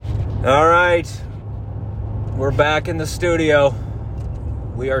All right, we're back in the studio.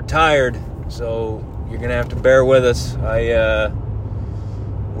 We are tired, so you're gonna have to bear with us.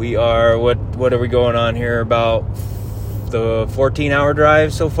 We are what are we going on here? About the 14-hour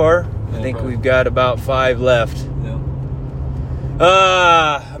drive so far. I think we've got about 5 left. Yeah.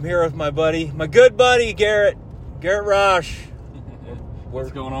 I'm here with my good buddy Garrett Rasch.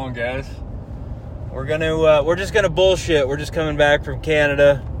 What's going on, guys? We're just gonna bullshit. We're just coming back from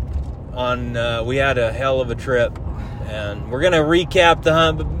Canada. We had a hell of a trip, and we're gonna recap the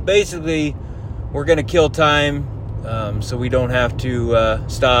hunt. But basically, we're gonna kill time, so we don't have to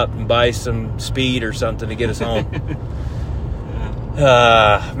stop and buy some speed or something to get us home.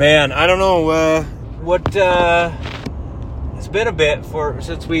 Man, I don't know what. It's been a bit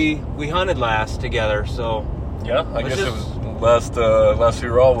since we hunted last together. So yeah, I guess it was last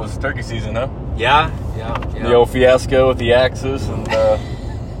year was turkey season, huh? Yeah. The old fiasco with the axes and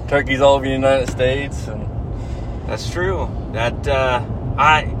turkeys all over the United States, and that's true. That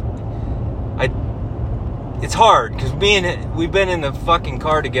it's hard because we've been in the fucking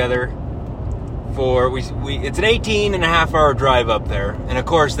car together for it's an 18.5-hour drive up there, and of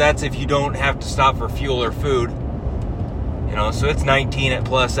course that's if you don't have to stop for fuel or food. So it's 19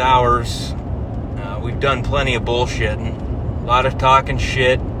 plus hours. We've done plenty of bullshitting, a lot of talking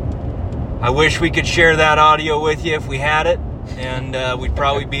shit. I wish we could share that audio with you if we had it, and we'd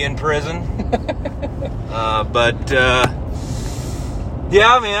probably be in prison. But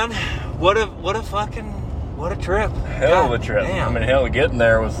yeah, man, what a trip! Hell of a trip. Damn. I mean, hell, getting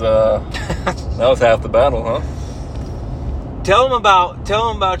there was that was half the battle, huh? Tell them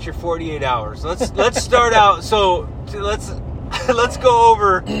about your 48 hours. Let's start out. So let's go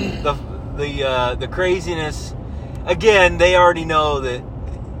over the craziness. Again, they already know that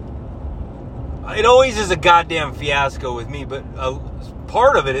it always is a goddamn fiasco with me, but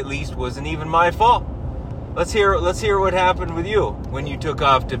part of it at least wasn't even my fault. Let's hear what happened with you when you took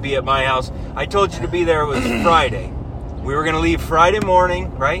off to be at my house. I told you to be there. It was Friday. We were going to leave Friday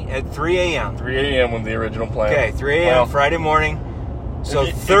morning, right, at 3 a.m. 3 a.m. was the original plan. Okay, 3 a.m. Well, Friday morning. So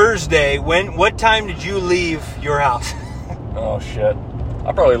Thursday, what time did you leave your house? Oh, shit.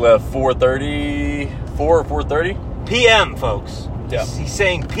 I probably left 4:30 or 4:30. P.M., folks. Yeah. He's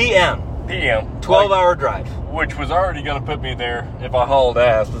saying P.M. 12-hour drive. Which was already going to put me there, if I hauled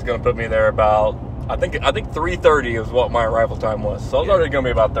ass, was going to put me there about, I think 3:30 is what my arrival time was. So I was already going to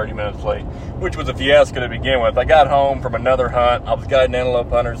be about 30 minutes late, which was a fiasco to begin with. I got home from another hunt. I was guiding antelope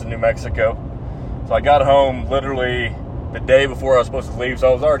hunters in New Mexico. So I got home literally the day before I was supposed to leave,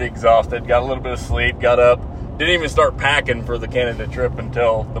 so I was already exhausted. Got a little bit of sleep, got up. Didn't even start packing for the Canada trip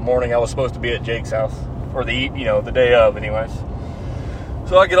until the morning I was supposed to be at Jake's house. Or the day of, anyways.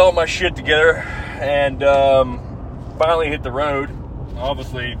 So I get all my shit together and finally hit the road.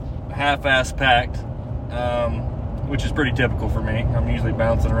 Obviously, half-ass packed, which is pretty typical for me. I'm usually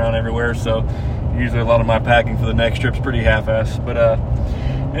bouncing around everywhere, so usually a lot of my packing for the next trip's pretty half-ass. But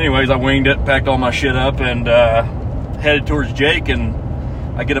anyways, I winged it, packed all my shit up, and headed towards Jake. And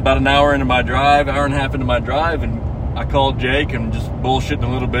I get about an hour and a half into my drive, and I called Jake and just bullshitting a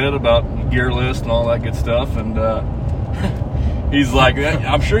little bit about gear list and all that good stuff. And he's like,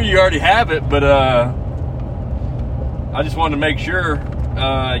 I'm sure you already have it, but I just wanted to make sure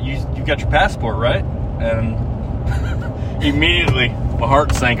you got your passport, right? And immediately my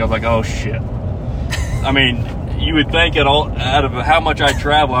heart sank. I was like, oh shit. I mean, you would think out of how much I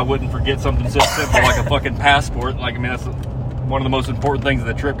travel, I wouldn't forget something so simple like a fucking passport. Like, I mean, that's one of the most important things of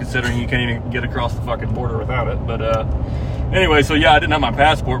the trip, considering you can't even get across the fucking border without it. But anyway, so yeah, I didn't have my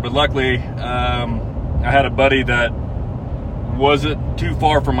passport, but luckily I had a buddy that wasn't too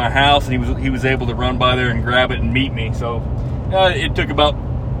far from my house, and he was able to run by there and grab it and meet me. So it took about,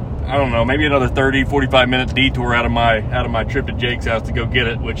 I don't know, maybe another 30-45 minute detour out of my trip to Jake's house to go get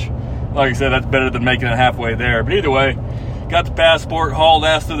it, which, like I said, that's better than making it halfway there. But either way, got the passport, hauled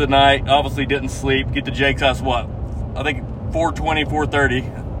ass through the night, obviously didn't sleep, get to Jake's house, I think 4:20, 4:30,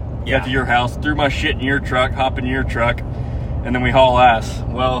 yeah. Got to your house, threw my shit in your truck, hop in your truck, and then we haul ass.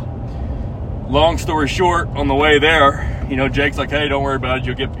 Well, long story short, on the way there, Jake's like, hey, don't worry about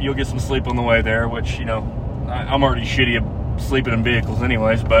it, you'll get some sleep on the way there, which, I'm already shitty at sleeping in vehicles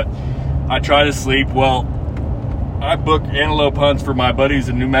anyways, but I try to sleep. Well, I booked antelope hunts for my buddies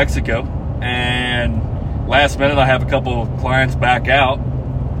in New Mexico, and last minute I have a couple of clients back out,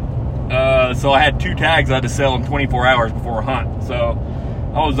 so I had 2 tags I had to sell in 24 hours before a hunt. So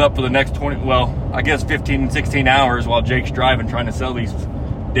I was up for the next 15, 16 hours while Jake's driving, trying to sell these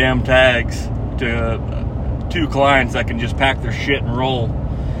damn tags to 2 clients that can just pack their shit and roll.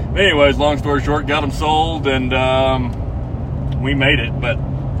 Anyways, long story short, got them sold, and we made it. But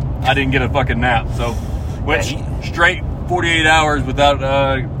I didn't get a fucking nap. So went straight 48 hours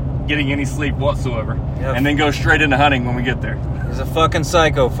without getting any sleep whatsoever. Yep. And then go straight into hunting when we get there. He's a fucking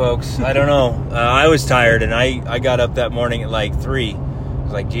psycho, folks. I don't know. I was tired, and I got up that morning at like 3. I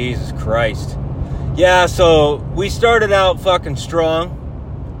was like, Jesus Christ. Yeah, so we started out fucking strong.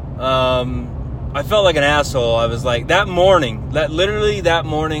 I felt like an asshole. I was like, that morning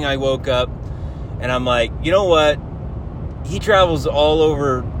I woke up, and I'm like, you know what? He travels all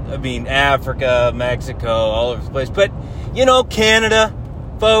over, Africa, Mexico, all over the place. But, Canada,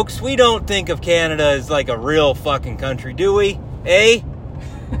 folks, we don't think of Canada as like a real fucking country, do we? Eh?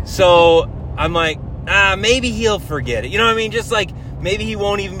 So I'm like, maybe he'll forget it. You know what I mean? Just like, maybe he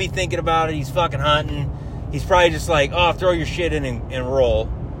won't even be thinking about it. He's fucking hunting. He's probably just like, throw your shit in and roll.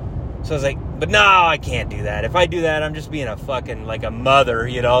 So I was like, but no, I can't do that. If I do that, I'm just being a fucking, like a mother,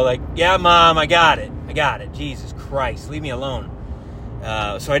 like, yeah, Mom, I got it. Jesus Christ, leave me alone.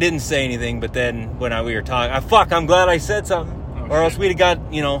 So I didn't say anything, but then when we were talking, I'm glad I said something. Or else we'd have got,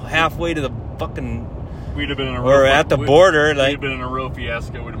 halfway to the fucking... We'd have been in a or at the border. We'd have been in a real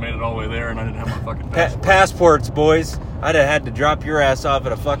fiasco. We'd have made it all the way there, and I didn't have my fucking passports, boys. I'd have had to drop your ass off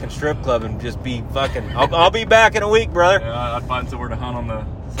at a fucking strip club and just be fucking... I'll be back in a week, brother. Yeah, I'd find somewhere to hunt on the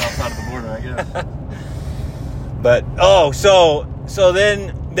south side of the border, I guess. But, so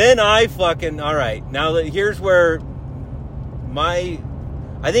then I fucking... All right, now here's where I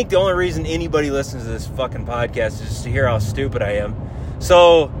think the only reason anybody listens to this fucking podcast is just to hear how stupid I am.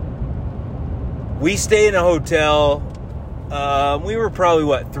 So... We stayed in a hotel. We were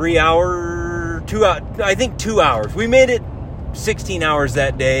probably, 2 hours. We made it 16 hours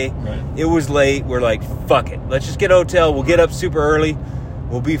that day. Right. It was late. We're like, fuck it. Let's just get a hotel. We'll get up super early.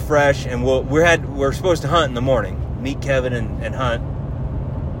 We'll be fresh. And we're supposed to hunt in the morning. Meet Kevin and hunt.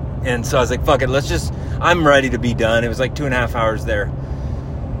 And so I was like, fuck it. I'm ready to be done. It was like 2.5 hours there.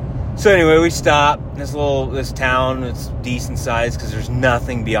 So anyway, we stopped this town. It's decent size because there's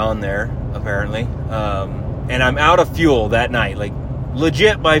nothing beyond there, apparently. And I'm out of fuel that night, like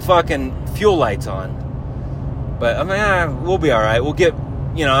legit my fucking fuel lights on. But I'm like, we'll be all right. We'll get,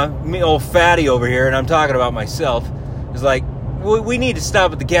 me old fatty over here, and I'm talking about myself. It's like, we need to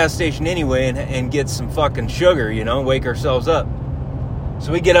stop at the gas station anyway and get some fucking sugar, wake ourselves up.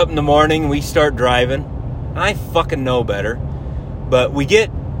 So we get up in the morning, we start driving. I fucking know better. But we get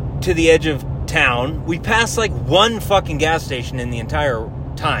to the edge of town. We passed like one fucking gas station in the entire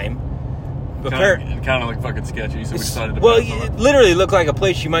time. It kind of looked fucking sketchy, so we decided to pass on it. It literally looked like a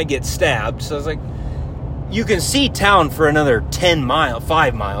place you might get stabbed. So I was like, you can see town for another 5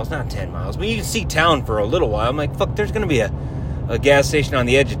 miles, not 10 miles, but you can see town for a little while. I'm like, fuck, there's going to be a gas station on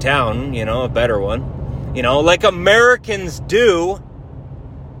the edge of town, a better one, like Americans do.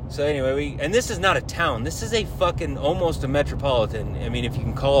 So anyway, and this is not a town. This is a fucking almost a metropolitan. I mean, if you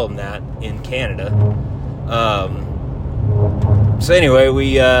can call them that in Canada. So anyway,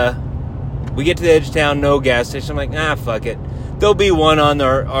 we get to the edge of town, no gas station. I'm like, fuck it. There'll be one on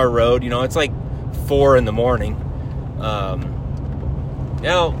our road. It's like 4 a.m.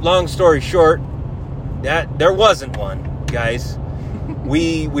 Now, long story short, that there wasn't one, guys.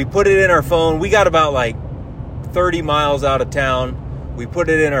 We put it in our phone. We got about like 30 miles out of town. We put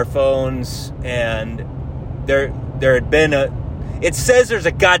it in our phones, and there had been it says there's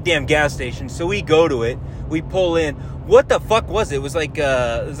a goddamn gas station, so we go to it. We pull in. What the fuck was it? It was like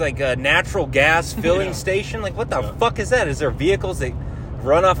a natural gas filling station. Like, what the fuck is that? Is there vehicles that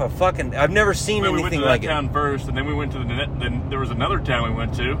run off a fucking... I've never seen anything like it. We went to that town first, and then we went to then there was another town we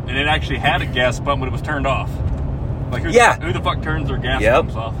went to, and it actually had a gas pump, but it was turned off. Like, who the fuck turns their gas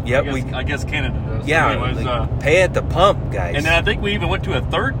pumps off? Yep. I guess Canada does. Yeah, anyways, pay at the pump, guys. And then I think we even went to a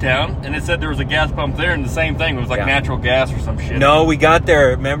third town, and it said there was a gas pump there, and the same thing. It was like natural gas or some shit. No, we got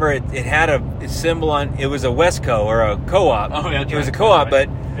there. Remember, it had a symbol on... It was a Westco or a co-op. Oh, yeah, it was a co-op, but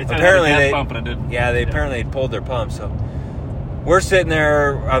apparently they apparently had pulled their pump, so... We're sitting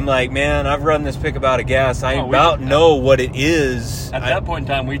there, I'm like, man, I've run this pickup out of gas. I know what it is. At that point in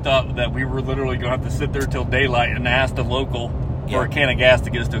time, we thought that we were literally going to have to sit there till daylight and ask the local for a can of gas to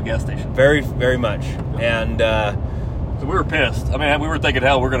get us to a gas station. Very, very much. And so we were pissed. I mean, we were thinking,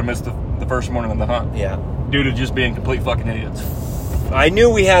 hell, we're going to miss the first morning of the hunt. Yeah. Due to just being complete fucking idiots. I knew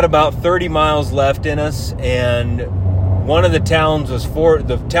we had about 30 miles left in us, and one of the towns was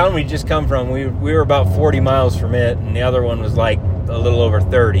the town we just come from. We were about 40 miles from it, and the other one was like a little over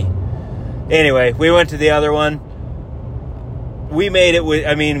 30. Anyway, we went to the other one. We made it with...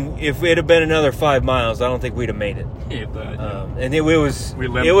 I mean, if it had been another 5 miles, I don't think we'd have made it. And we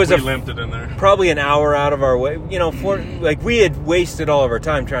limped it in there. Probably an hour out of our way. We had wasted all of our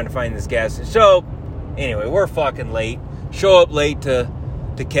time trying to find this gas. So, anyway, we're fucking late. Show up late to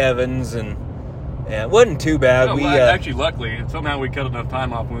to Kevin's, and it wasn't too bad. No, actually, luckily, somehow we cut enough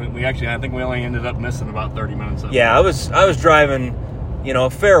time off. We actually, I think we only ended up missing about 30 minutes. Yeah, I was driving, a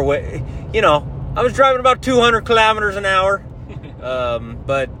fair way. I was driving about 200 kilometers an hour.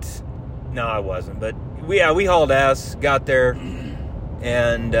 But no, I wasn't. But we hauled ass, got there,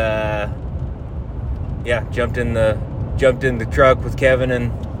 and jumped in the truck with Kevin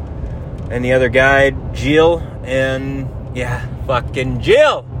and the other guy, Jill, and fucking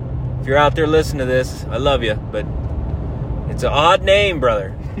Jill. If you're out there listening to this, I love you, but it's an odd name,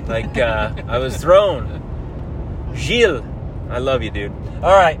 brother. Like, I was thrown. Gilles. I love you, dude.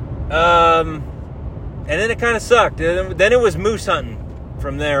 All right. And then it kind of sucked. Then it was moose hunting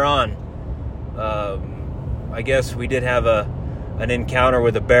from there on. I guess we did have an encounter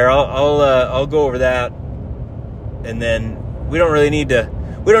with a bear. I'll go over that. And then we don't need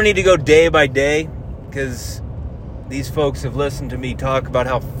to go day by day, because these folks have listened to me talk about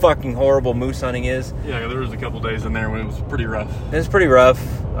how fucking horrible moose hunting is. Yeah, there was a couple days in there when it was pretty rough. It was pretty rough.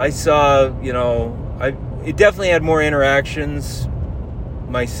 I saw, it definitely had more interactions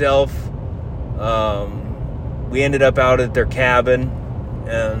myself. We ended up out at their cabin,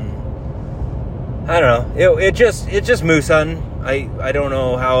 and I don't know. It's just moose hunting. I don't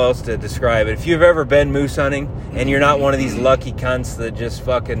know how else to describe it. If you've ever been moose hunting and you're not one of these lucky cunts that just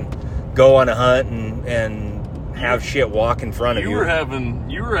fucking go on a hunt and have shit walk in front of you. You were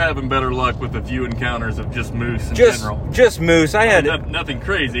having better luck with a few encounters of just moose in general. Just moose. I had nothing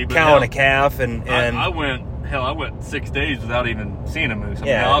crazy. But cow and a calf, and I went 6 days without even seeing a moose.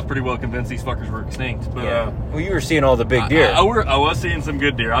 I was pretty well convinced these fuckers were extinct. But well, you were seeing all the big deer. I was seeing some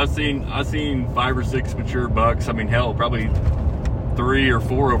good deer. I seen 5 or 6 mature bucks. I mean, hell, probably 3 or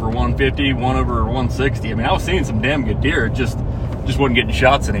 4 over 150, 1 over 160. I mean, I was seeing some damn good deer. It just wasn't getting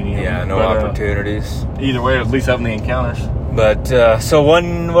shots in any of them. Yeah, no opportunities. Either way, at least having the encounters. But, so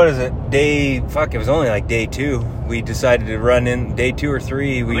what is it? It was only like day 2. We decided to run in day 2 or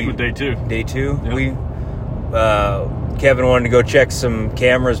 3. I think it was day 2. Day 2. Yep. Kevin wanted to go check some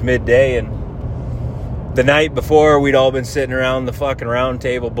cameras midday, and the night before we'd all been sitting around the fucking round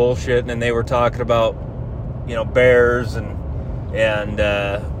table bullshitting, and they were talking about, bears and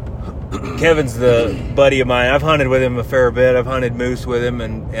Kevin's the buddy of mine. I've hunted with him a fair bit. I've hunted moose with him,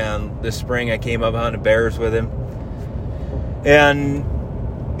 and this spring I came up hunting bears with him. And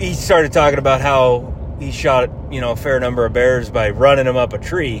he started talking about how he shot, a fair number of bears by running them up a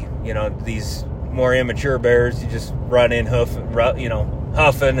tree. These more immature bears, you just run in huffing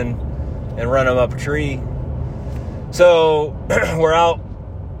and run them up a tree. So we're out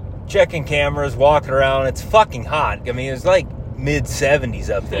checking cameras, walking around. It's fucking hot. I mean, it was like mid-70s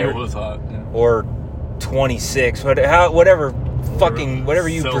up there. It was hot. Yeah. Or 26, whatever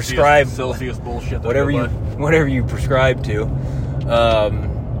you Celsius, prescribe. Celsius bullshit. Whatever you prescribe to.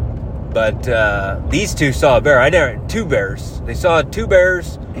 But these two saw a bear. 2 bears. They saw 2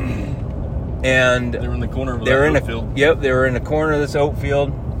 bears, and they were in the corner of the oat field. Yep, they were in the corner of this oat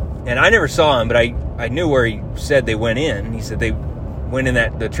field, and I never saw them, but I knew where he said they went in. He said they went in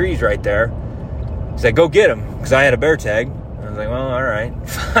the trees right there. He said, "Go get them," because I had a bear tag. I was like, well, all right.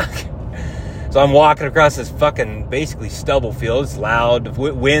 Fuck. So I'm walking across this fucking basically stubble field. It's loud. The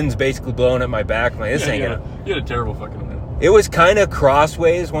wind's basically blowing at my back. I'm like, this ain't gonna... You had a terrible fucking wind. It was kind of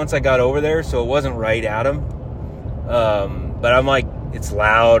crossways once I got over there, so it wasn't right at him. But I'm like, it's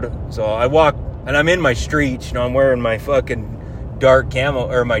loud. So I walk, and I'm in my streets. I'm wearing my fucking dark camo,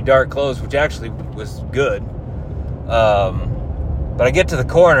 or my dark clothes, which actually was good. But I get to the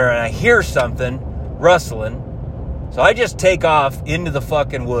corner, and I hear something rustling. So I just take off into the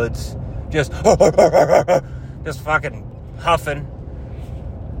fucking woods, just fucking huffing,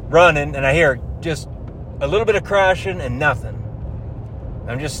 running, and I hear just a little bit of crashing and nothing.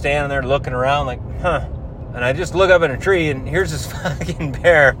 I'm just standing there looking around like, and I just look up in a tree, and here's this fucking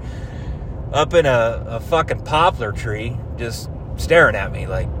bear up in a fucking poplar tree, just staring at me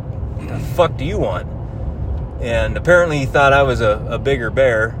like, what the fuck do you want? And apparently he thought I was a bigger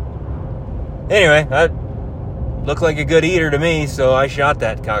bear. Anyway, I looked like a good eater to me, so I shot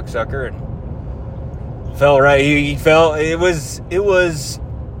that cocksucker and fell right. He fell. It was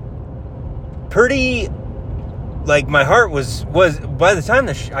pretty. Like, my heart was by the time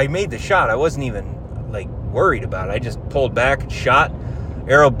I made the shot, I wasn't even like worried about it. I just pulled back and shot.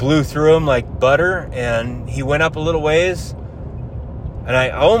 Arrow blew through him like butter, and he went up a little ways. And I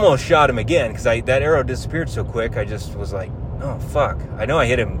almost shot him again because that arrow disappeared so quick. I just was like, oh fuck! I know I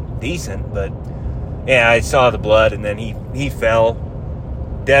hit him decent, but. Yeah, I saw the blood, and then he fell.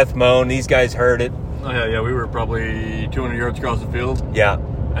 Death moan. These guys heard it. Oh, yeah, we were probably 200 yards across the field. Yeah.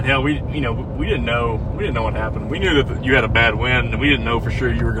 And hell, we didn't know what happened. We knew that you had a bad wind, and we didn't know for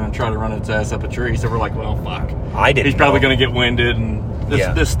sure you were going to try to run its ass up a tree. So we're like, well, fuck. He's probably going to get winded, and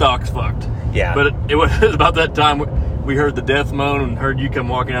this stock's fucked. Yeah. But it was about that time we heard the death moan and heard you come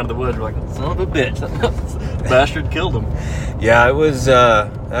walking out of the woods. We're like, son of a bitch, that bastard killed him. Yeah, it was.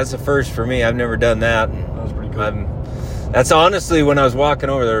 That's a first for me. I've never done that. That was pretty cool. That's honestly, when I was walking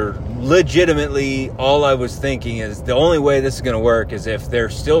over there, legitimately all I was thinking is the only way this is going to work is if they're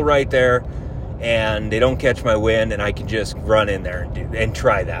still right there and they don't catch my wind, and I can just run in there and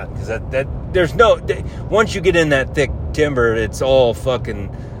try that. Because that there's no, once you get in that thick timber, it's all fucking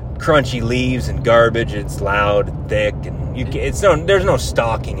crunchy leaves and garbage. It's loud and thick, and there's no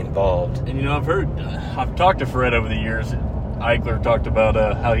stalking involved. And I've talked to Fred over the years. Eichler talked about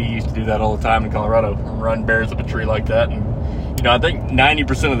how he used to do that all the time in Colorado, run bears up a tree like that. And I think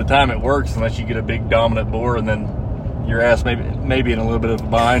 90% of the time it works, unless you get a big dominant boar, and then your ass maybe in a little bit of a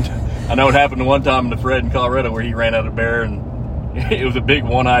bind. I know it happened one time to Fred in Colorado where he ran out of bear, and it was a big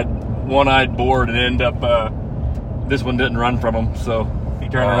one-eyed boar, and it ended up this one didn't run from him, so he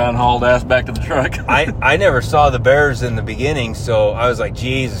turned around and hauled ass back to the truck. I never saw the bears in the beginning, so I was like,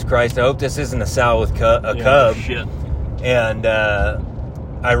 Jesus Christ, I hope this isn't a sow with a cub. Shit. And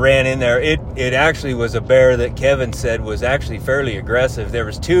I ran in there. It actually was a bear that Kevin said was actually fairly aggressive. There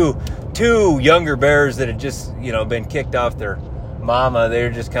was two younger bears that had just been kicked off their mama. They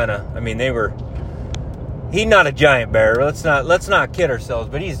were just kind of, he's not a giant bear. Let's not kid ourselves.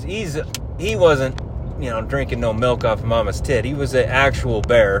 But he wasn't drinking no milk off of mama's tit. He was an actual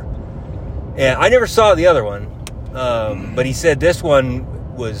bear. And I never saw the other one. But he said this one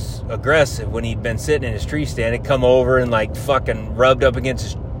was aggressive when he'd been sitting in his tree stand. He'd come over and like fucking rubbed up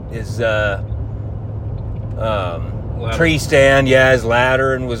against his tree stand, his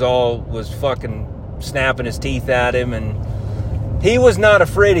ladder, and was fucking snapping his teeth at him. And he was not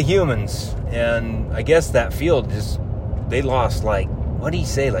afraid of humans. And I guess that field they lost like, what did he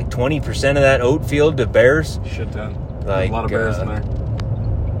say, like 20% of that oat field to bears? Shit ton. Like a lot of bears in there.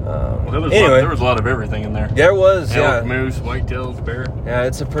 Anyway, there was a lot of everything in there. There was, elk, moose, whitetails, bear. Yeah,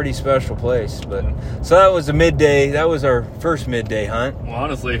 it's a pretty special place. But so that was a midday. That was our first midday hunt. Well,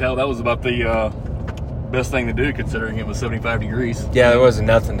 honestly, hell, that was about the best thing to do, considering it was 75 degrees. Yeah, there wasn't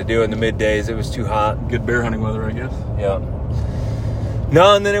nothing to do in the middays. It was too hot. Good bear hunting weather, I guess. Yeah.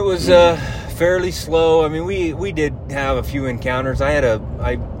 No, and then it was fairly slow. I mean, we did have a few encounters. I had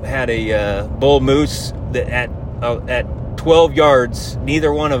a bull moose that at 12 yards,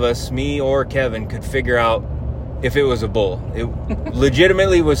 neither one of us, me or Kevin, could figure out if it was a bull. It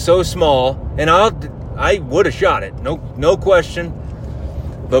legitimately was so small, and I would have shot it, no question.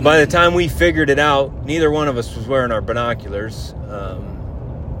 But by the time we figured it out, neither one of us was wearing our binoculars.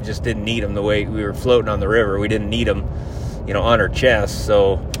 Just didn't need them the way we were floating on the river. We didn't need them, on our chest.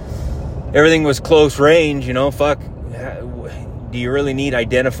 So everything was close range. Fuck. Do you really need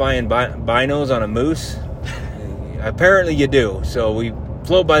identifying binos on a moose? Apparently you do. So we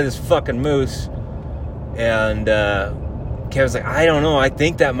float by this fucking moose, and Kevin's like, I don't know, I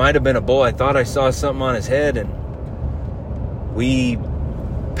think that might have been a bull. I thought I saw something on his head. And we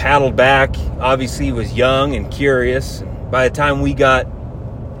paddled back. Obviously he was young and curious, and by the time we got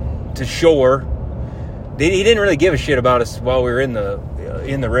to shore, he didn't really give a shit about us while we were in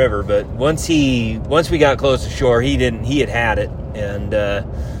the river. But once we got close to shore, he had it. And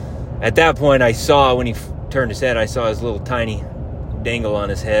at that point, I saw, when he turned his head, I saw his little tiny dangle on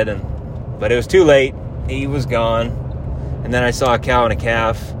his head, but it was too late. He was gone. And then I saw a cow and a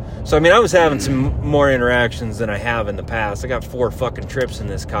calf. So I was having some more interactions than I have in the past. I got 4 fucking trips in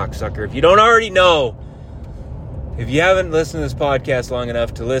this cocksucker. If you don't already know, if you haven't listened to this podcast long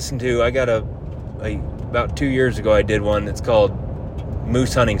enough to listen to, I got about 2 years ago I did one that's called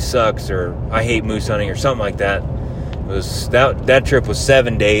Moose Hunting Sucks, or I Hate Moose Hunting, or something like that. That trip was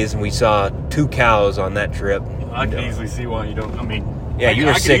 7 days, and we saw 2 cows on that trip. I can easily see why you don't. You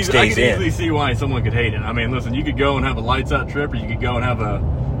were 6 days in. I can easily see why someone could hate it. Listen, you could go and have a lights out trip, or you could go and have a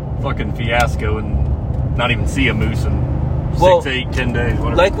fucking fiasco and not even see a moose in 6, 8, 10 days.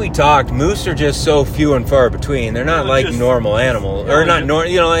 Whatever. Like we talked, moose are just so few and far between. They're not like normal animals, or not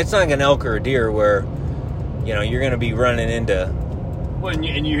normal. It's not like an elk or a deer where you're going to be running into. Well, and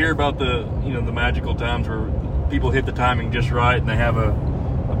you hear about the the magical times where people hit the timing just right, and they have a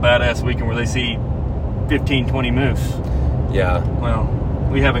badass weekend where they see 15, 20 moose. Yeah. Well,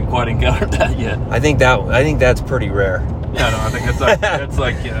 we haven't quite encountered that yet. I think that's pretty rare. Yeah, no, I think that's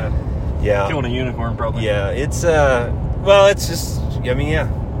like killing a unicorn, probably. Yeah, it's it's just,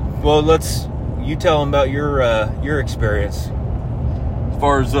 yeah. Well, you tell them about your experience. As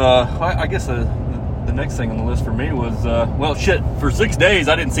far as I guess the the next thing on the list for me was, for 6 days,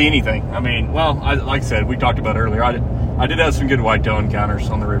 I didn't see anything. I mean, like I said, we talked about earlier, I did have some good whitetail encounters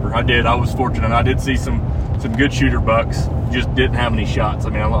on the river. I was fortunate. I did see some good shooter bucks, just didn't have any shots. I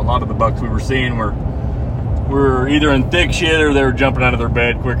mean, a lot of the bucks we were seeing were either in thick shit or they were jumping out of their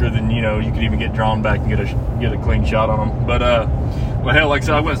bed quicker than, you could even get drawn back and get a clean shot on them. But, hell, like I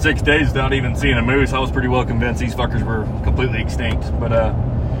said, I went 6 days without even seeing a moose. I was pretty well convinced these fuckers were completely extinct. But,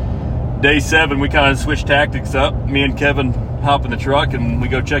 day 7, we kind of switched tactics up. Me and Kevin hop in the truck and we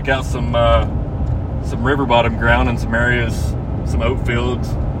go check out some river bottom ground in some areas, some oat fields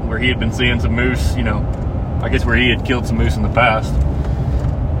where he had been seeing some moose, I guess where he had killed some moose in the past.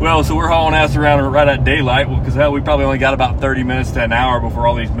 Well, so we're hauling ass around right at daylight, because hell, we probably only got about 30 minutes to an hour before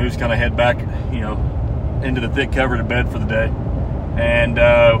all these moose kind of head back, into the thick cover to bed for the day. And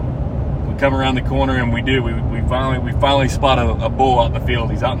we come around the corner and we finally spot a bull out in the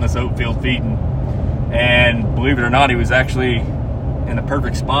field. He's out in this oat field feeding, and believe it or not, he was actually in the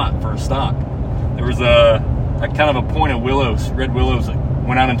perfect spot for a stock. There was a kind of a point of willows, red willows, that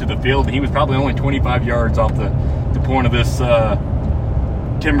went out into the field, and he was probably only 25 yards off the point of this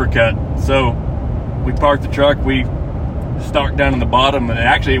timber cut. So we parked the truck, we stalked down in the bottom, and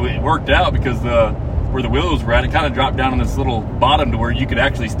actually it worked out because where the willows were at, it kind of dropped down in this little bottom to where you could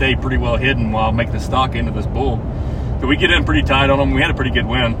actually stay pretty well hidden while making the stalk into this bull. So we get in pretty tight on him. We had a pretty good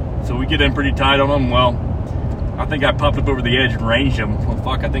wind, so we get in pretty tight on him. Well, I think I popped up over the edge and ranged him. Well,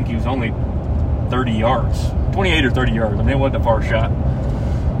 fuck, I think he was only 30 yards, 28 or 30 yards. I mean, it wasn't a far shot.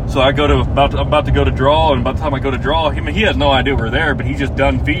 So I about to go to draw, and by the time I go to draw, he has no idea we're there, but he's just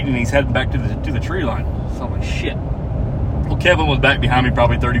done feeding and he's heading back to the tree line. So I'm like, shit. Well, Kevin was back behind me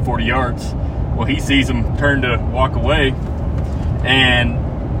probably 30, 40 yards. Well, he sees him turn to walk away, and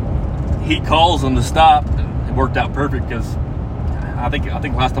he calls him to stop. It worked out perfect because I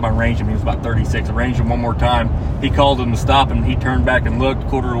think last time I ranged him, he was about 36. I ranged him one more time. He called him to stop, and he turned back and looked,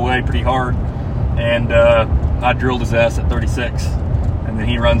 quartered away pretty hard, and I drilled his ass at 36. And then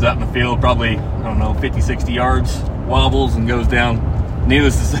he runs out in the field, probably, 50, 60 yards, wobbles, and goes down.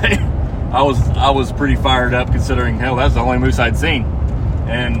 Needless to say, I was pretty fired up, considering, hell, that's the only moose I'd seen.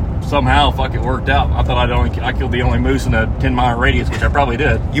 And somehow, fuck, it worked out. I thought I killed the only moose in a 10-mile radius, which I probably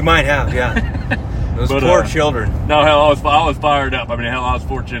did. You might have, yeah. Those poor children. No, hell, I was fired up. I mean, hell, I was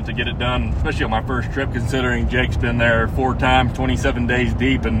fortunate to get it done, especially on my first trip, considering Jake's been there 4 times, 27 days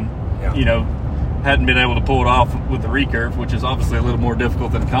deep, and, hadn't been able to pull it off with the recurve, which is obviously a little more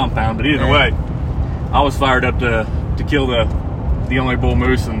difficult than compound. But either way, I was fired up to kill the only bull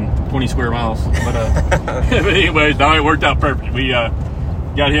moose in 20 square miles. But anyways, no, it worked out perfect. We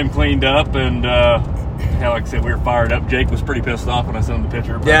got him cleaned up, and like I said, we were fired up. Jake was pretty pissed off when I sent him the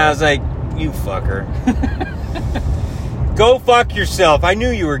picture. But, I was like, you fucker. Go fuck yourself. I knew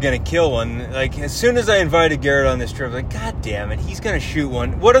you were going to kill one. Like, as soon as I invited Garrett on this trip, I was like, God damn it, he's going to shoot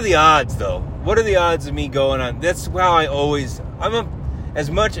one. What are the odds, though? What are the odds of me going on? That's how as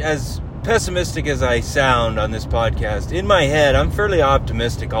much as pessimistic as I sound on this podcast, in my head, I'm fairly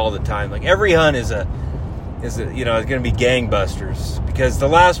optimistic all the time. Like, every hunt is going to be gangbusters, because the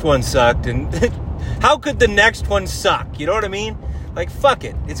last one sucked, and how could the next one suck? You know what I mean? Like, fuck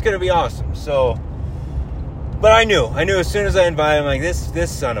it. It's going to be awesome. So, but I knew as soon as I invited him, like,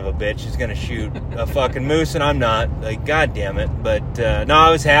 this son of a bitch is going to shoot a fucking moose, and I'm not. Like, God damn it. But, no, I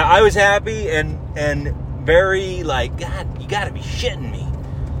was happy and very, like, God, you got to be shitting me.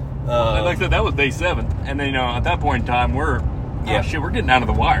 Like I said, that was day 7. And then, at that point in time, we're getting down to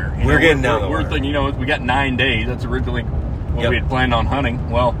the wire. We're getting down to the wire. We're thinking, we got 9 days. That's originally what we had planned on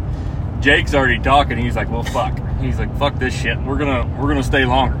hunting. Well, Jake's already talking. He's like, well, fuck. He's like, fuck this shit. We're gonna stay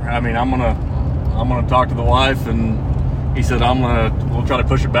longer. I mean, I'm gonna talk to the wife, and he said we'll try to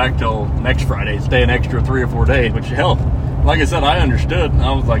push it back till next Friday, stay an extra 3 or 4 days. Which, hell, like I said, I understood.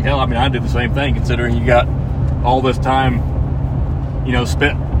 I was like, hell, I mean, I did the same thing, considering you got all this time,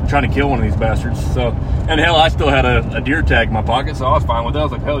 spent trying to kill one of these bastards. So, and hell, I still had a deer tag in my pocket, so I was fine with that. I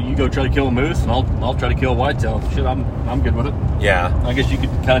was like, hell, you go try to kill a moose, and I'll try to kill a whitetail. Shit, I'm good with it. Yeah. I guess you could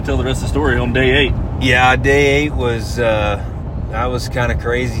kind of tell the rest of the story on day 8. Yeah, day 8 was that was kind of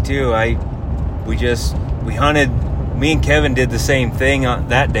crazy too. We hunted. Me and Kevin did the same thing on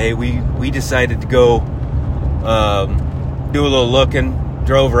that day. We decided to go do a little looking.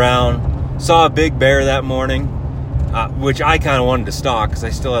 Drove around, saw a big bear that morning, which I kind of wanted to stalk because I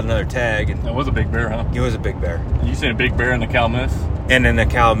still had another tag. And that was a big bear, huh? It was a big bear. You seen a big bear in the cow moose? And in the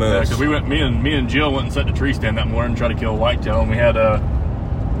cow moose. Yeah, because me and Jill went and set the tree stand that morning and tried to kill a whitetail, and we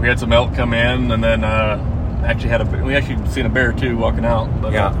had some elk come in, and then we actually seen a bear too walking out.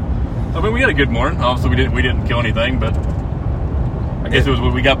 But, I mean, we had a good morning. Obviously, we didn't kill anything, but I guess it was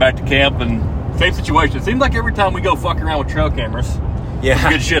when we got back to camp and Same situation. It seems like every time we go fuck around with trail cameras,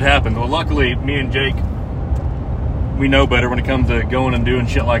 good shit happens. Well, luckily, me and Jake, we know better when it comes to going and doing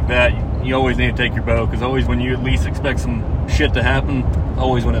shit like that. You always need to take your bow, because always when you at least expect some shit to happen,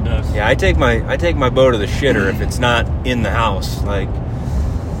 always when it does. Yeah, I take my bow to the shitter if it's not in the house. Like,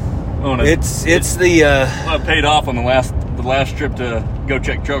 it's the. Well, it paid off on the last trip to go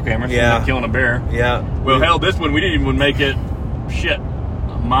check trail cameras. Yeah, killing a bear. Yeah. Well, hell, this one we didn't even make it. Shit,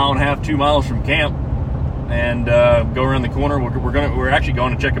 a mile and a half, 2 miles from camp, and go around the corner. We're actually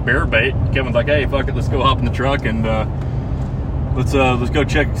going to check a bear bait. Kevin's like, hey, fuck it, let's go hop in the truck and let's go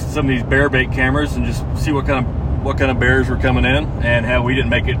check some of these bear bait cameras and just see what kind of bears were coming in. And how we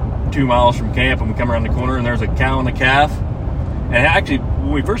didn't make it 2 miles from camp, and we come around the corner and there's a cow and a calf. And actually,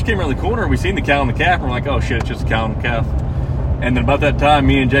 when we first came around the corner, we seen the cow and the calf, and we're like, oh shit, it's just a cow and a calf. And then about that time,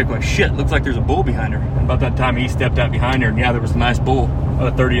 me and Jake were like, shit, looks like there's a bull behind her. And about that time, he stepped out behind her, and yeah, there was a nice bull,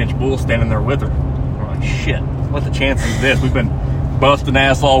 a 30-inch bull standing there with her. And we're like, shit, what the chances of this? We've been busting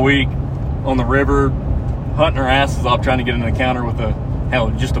ass all week on the river, hunting our asses off, trying to get an encounter with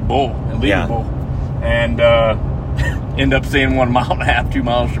just a bull, a leading bull. And end up seeing 1.5 miles, 2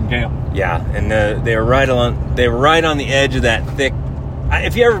 miles from camp. Yeah, and they were right on the edge of that thick.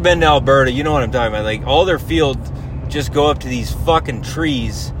 If you ever been to Alberta, you know what I'm talking about. Like, all their fields just go up to these fucking tree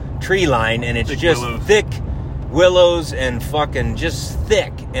line, and it's thick just willows. Thick willows and fucking just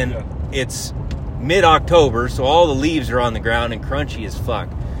thick. And it's mid-October, so all the leaves are on the ground and crunchy as fuck.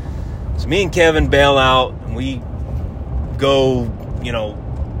 So me and Kevin bail out, and we go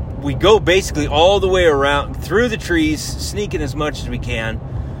basically all the way around through the trees, sneaking as much as we can.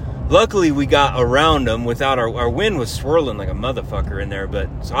 Luckily, we got around them without our wind was swirling like a motherfucker in there. But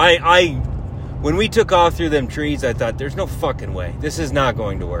so when we took off through them trees, I thought, there's no fucking way. This is not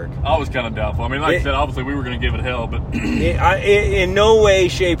going to work. I was kind of doubtful. I mean, like I said, obviously we were going to give it hell, but in no way,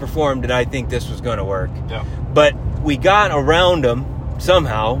 shape, or form did I think this was going to work. Yeah. But we got around them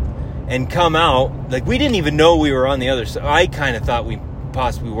somehow and come out. Like, we didn't even know we were on the other side. I kind of thought we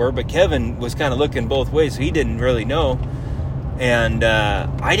possibly were, but Kevin was kind of looking both ways, so he didn't really know. And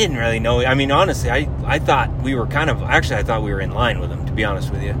I didn't really know. I mean, honestly, I thought we were I thought we were in line with them, to be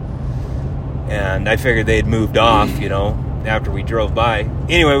honest with you. And I figured they'd moved off, after we drove by.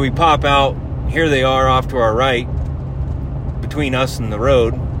 Anyway, we pop out. Here they are off to our right, between us and the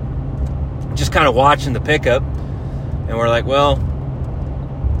road, just kind of watching the pickup. And we're like, well,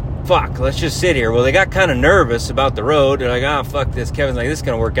 fuck, let's just sit here. Well, they got kind of nervous about the road. They're like, fuck this. Kevin's like, this is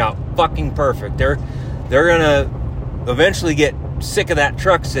going to work out fucking perfect. They're going to eventually get sick of that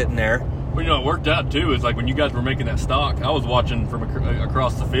truck sitting there. Well, it worked out, too. It's like when you guys were making that stock, I was watching from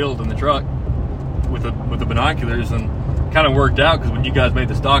across the field in the truck with the binoculars, and kind of worked out, because when you guys made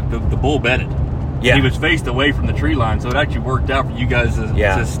the stock, the bull bedded. Yeah. He was faced away from the tree line, so it actually worked out for you guys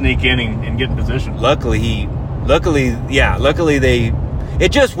to sneak in and get in position. Luckily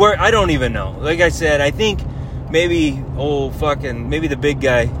it just worked. I don't even know. Like I said, I think maybe the big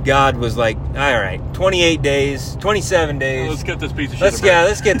guy, God, was like, all right, 28 days, 27 days. Let's get this piece of shit.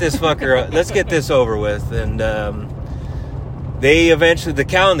 Let's get this fucker, let's get this over with. And the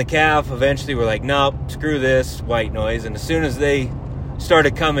cow and the calf eventually were like, nope, screw this, white noise. And as soon as they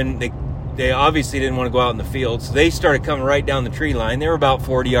started coming, they obviously didn't want to go out in the field, so they started coming right down the tree line. They were about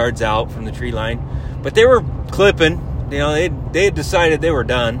 40 yards out from the tree line, but they were clipping. They had decided they were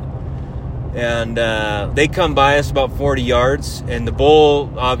done. And they come by us about 40 yards, and the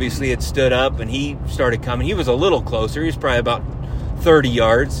bull obviously had stood up, and he started coming. He was a little closer. He was probably about 30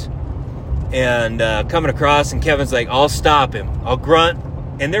 yards. And coming across, and Kevin's like, I'll stop him. I'll grunt.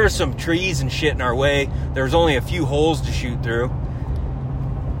 And there were some trees and shit in our way. There was only a few holes to shoot through.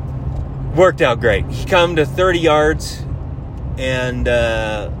 Worked out great. He come to 30 yards, and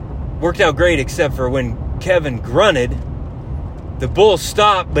worked out great, except for when Kevin grunted, the bull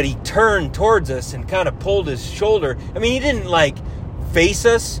stopped, but he turned towards us and kind of pulled his shoulder. I mean, he didn't face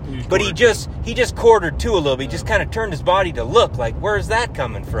us, but he just quartered to a little bit. He just kind of turned his body to look like, where's that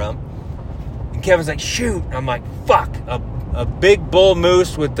coming from? And Kevin's like, shoot. I'm like, fuck. A big bull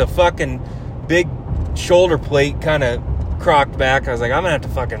moose with the fucking big shoulder plate kind of crocked back. I was like, I'm going to have to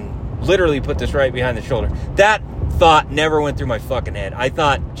fucking literally put this right behind the shoulder. That thought never went through my fucking head. I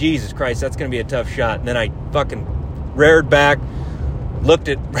thought, Jesus Christ, that's going to be a tough shot. And then I fucking reared back, looked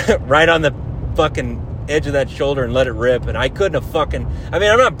at right on the fucking edge of that shoulder and let it rip. And I couldn't have fucking... I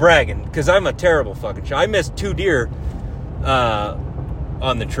mean, I'm not bragging, because I'm a terrible fucking shot. I missed 2 deer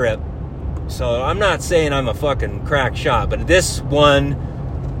on the trip. So I'm not saying I'm a fucking crack shot, but this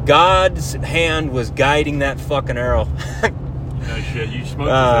one, God's hand was guiding that fucking arrow. No shit, you smoked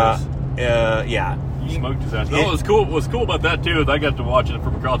this. Yeah. You smoked his ass. No, what's cool about that too is I got to watch it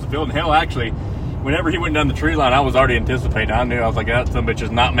from across the field. And hell, actually, whenever he went down the tree line, I was already anticipating. I was like, that some bitch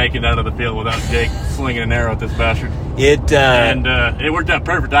is not making it out of the field without Jake slinging an arrow at this bastard. It worked out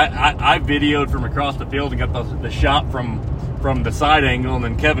perfect. I videoed from across the field and got the shot from the side angle, and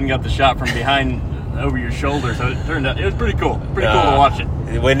then Kevin got the shot from behind over your shoulder. So it turned out it was pretty cool. Pretty cool to watch it.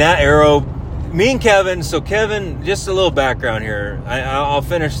 When that arrow, me and Kevin. So Kevin, just a little background here. I'll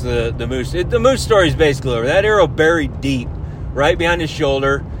finish the moose. The moose story is basically over. That arrow buried deep, right behind his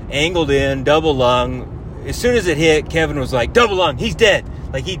shoulder, angled in, double lung. As soon as it hit, Kevin was like, "Double lung, he's dead!"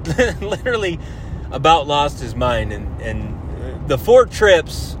 Like he literally about lost his mind. And the 4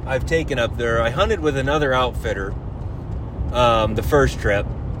 trips I've taken up there, I hunted with another outfitter. The first trip,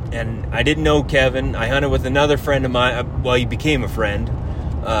 and I didn't know Kevin. I hunted with another friend of mine. Well, he became a friend,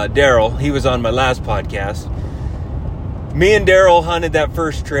 Daryl. He was on my last podcast. Me and Daryl hunted that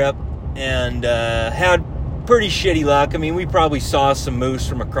first trip and had pretty shitty luck. I mean, we probably saw some moose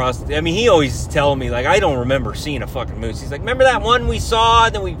from across. He always telling me, like, I don't remember seeing a fucking moose. He's like, remember that one we saw,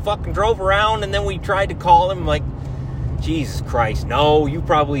 and then we fucking drove around, and then we tried to call him? I'm like, Jesus Christ, no, you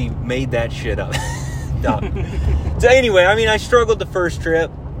probably made that shit up. No. So anyway, I struggled the first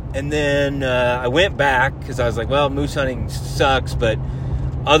trip, and then I went back because I was like, well, moose hunting sucks, but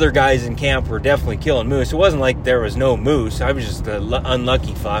other guys in camp were definitely killing moose. It wasn't like there was no moose. I was just an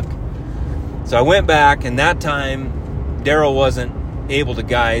unlucky fuck. So I went back, and that time Daryl wasn't able to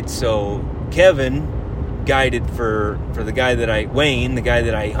guide, so Kevin guided for the guy that Wayne, the guy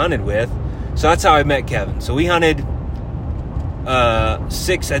that I hunted with. So that's how I met Kevin. So we hunted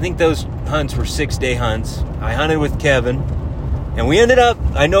 6, I think those hunts were 6-day hunts. I hunted with Kevin, and we ended up,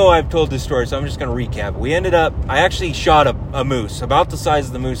 I know I've told this story, so I'm just going to recap. We ended up, I actually shot a moose, about the size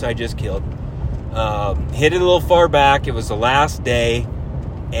of the moose I just killed. Hit it a little far back. It was the last day,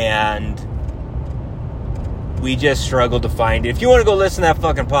 and we just struggled to find it. If you want to go listen to that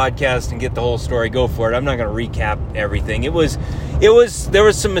fucking podcast and get the whole story, go for it. I'm not going to recap everything. There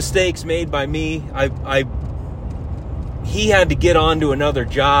was some mistakes made by me. He had to get on to another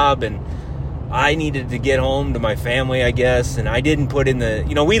job, and I needed to get home to my family, I guess, and I didn't put in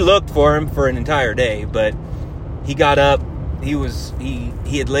we looked for him for an entire day, but he got up, he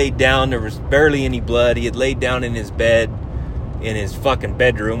had laid down, there was barely any blood, he had laid down in his bed, in his fucking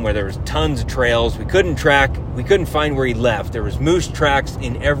bedroom, where there was tons of trails, we couldn't find where he left, there was moose tracks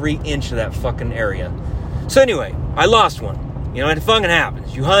in every inch of that fucking area. So anyway, I lost one, it fucking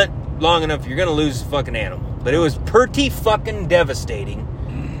happens, you hunt long enough, you're gonna lose a fucking animal. But it was pretty fucking devastating.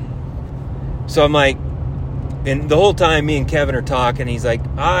 So I'm like, and the whole time me and Kevin are talking, he's like,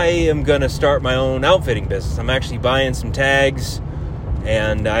 I am going to start my own outfitting business. I'm actually buying some tags.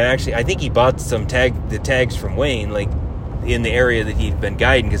 And I think he bought the tags from Wayne, like in the area that he'd been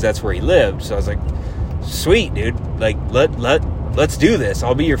guiding, because that's where he lived. So I was like, sweet, dude. Like, let's do this.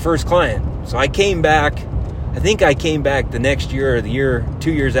 I'll be your first client. So I came back. I think I came back the next year or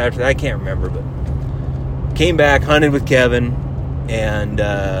 2 years after that. I can't remember, but came back, hunted with Kevin, and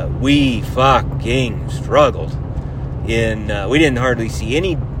we fucking struggled. We didn't hardly see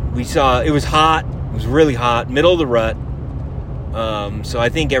any. We saw, it was hot. It was really hot, middle of the rut. So I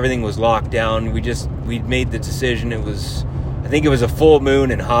think everything was locked down. We made the decision. I think it was a full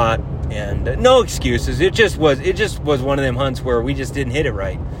moon and hot, and no excuses. It just was one of them hunts where we just didn't hit it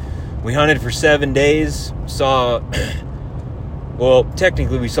right. We hunted for 7 days, well,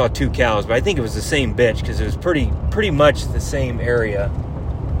 technically we saw 2 cows, but I think it was the same bitch because it was pretty much the same area.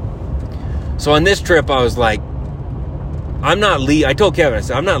 So on this trip, I was like, I told Kevin, I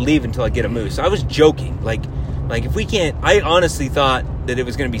said, I'm not leaving until I get a moose. I was joking. Like if we can't, I honestly thought that it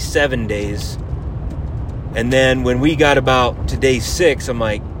was going to be 7 days. And then when we got about to day 6, I'm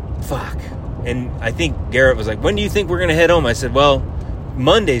like, fuck. And I think Garrett was like, when do you think we're going to head home? I said, well,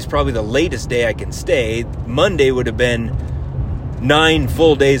 Monday's probably the latest day I can stay. Monday would have been 9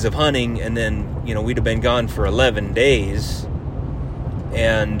 full days of hunting, and then, we'd have been gone for 11 days.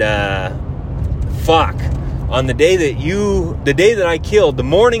 And, fuck. On the day that I killed, the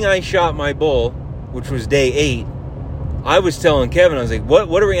morning I shot my bull, which was day 8, I was telling Kevin, I was like, what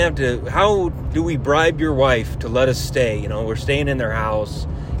are we going to have to, how do we bribe your wife to let us stay? We're staying in their house.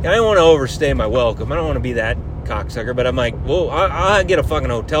 And I don't want to overstay my welcome. I don't want to be that cocksucker, but I'm like, well, I'll get a fucking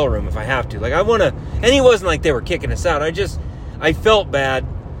hotel room if I have to. Like, I want to, and he wasn't like they were kicking us out. I felt bad,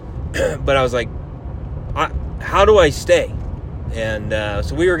 but I was like, how do I stay? And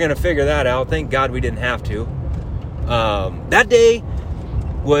so we were going to figure that out. Thank God we didn't have to. That day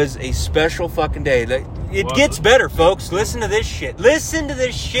was a special fucking day. It gets better, folks. Listen to this shit.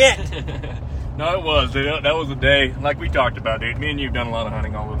 No, it was. That was a day, like we talked about, dude. Me and you have done a lot of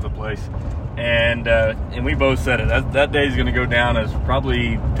hunting all over the place. And we both said it. That day is going to go down as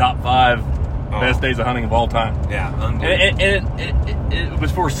probably top 5 best days of hunting of all time. Yeah, unbelievable. And it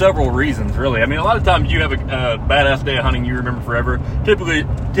was for several reasons, really. I mean, a lot of times you have a badass day of hunting you remember forever.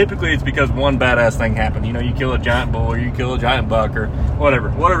 Typically it's because one badass thing happened. You know, you kill a giant bull or you kill a giant buck or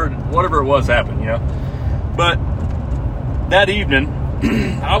whatever it was happened, you know. But that evening,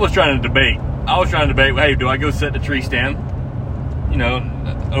 I was trying to debate. Hey, do I go sit in a tree stand, you know,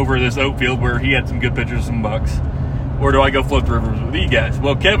 over this oat field where he had some good pictures of some bucks, or do I go float the river with you guys?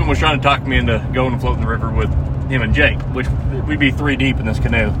 Well, Kevin was trying to talk me into going and floating the river with him and Jake, which we'd be 3 deep in this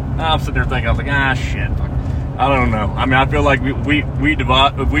canoe. I'm sitting there thinking, I was like, shit, fuck. I don't know. I mean, I feel like we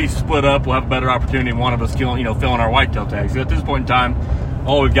divide. If we split up, we'll have a better opportunity. One of us filling our whitetail tags. At this point in time,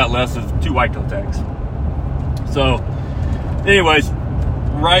 all we've got left is 2 whitetail tags. So, anyways,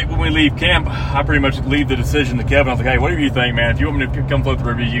 right when we leave camp, I pretty much leave the decision to Kevin. I was like, hey, whatever you think, man. If you want me to come float the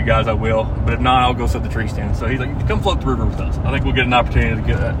river with you guys, I will. But if not, I'll go sit the tree stand. So he's like, come float the river with us. I think we'll get an opportunity to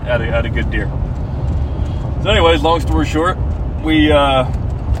get at a good deer. So anyways, long story short, we all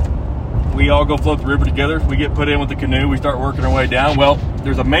go float the river together. We get put in with the canoe. We start working our way down. Well,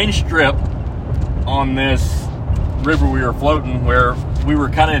 there's a main strip on this river we were floating where we were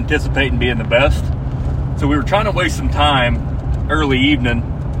kind of anticipating being the best. So we were trying to waste some time early evening,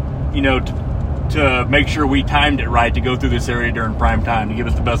 you know, to make sure we timed it right to go through this area during prime time to give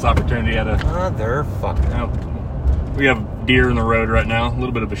us the best opportunity at a... Motherfucker. We have deer in the road right now. A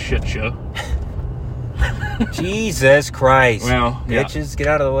little bit of a shit show. Jesus Christ. Well, yeah. Bitches, get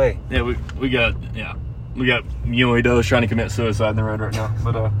out of the way. Yeah, we got muley does trying to commit suicide in the road right now.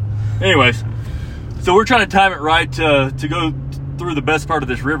 But anyways, so we're trying to time it right to go through the best part of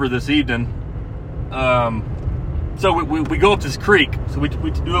this river this evening. So we go up this creek. So we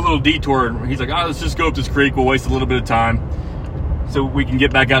do a little detour, and he's like, let's just go up this creek. We'll waste a little bit of time so we can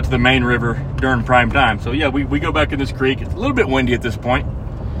get back out to the main river during prime time. So yeah, we go back in this creek. It's a little bit windy at this point.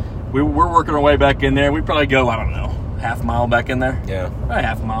 We're working our way back in there. We probably go, I don't know, half a mile back in there. Yeah. Probably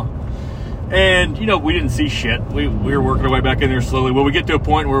half a mile. And, you know, we didn't see shit. We were working our way back in there slowly. Well, we get to a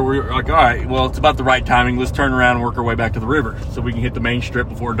point where we're like, all right, well, it's about the right timing. Let's turn around and work our way back to the river so we can hit the main strip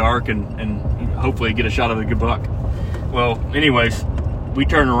before dark and hopefully get a shot of a good buck. Well, anyways, we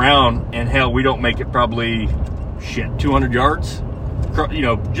turn around and hell, we don't make it probably, 200 yards? You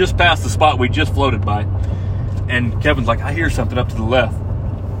know, just past the spot we just floated by. And Kevin's like, I hear something up to the left.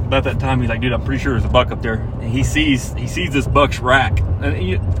 About that time, he's like, dude, I'm pretty sure there's a buck up there. And he sees this buck's rack.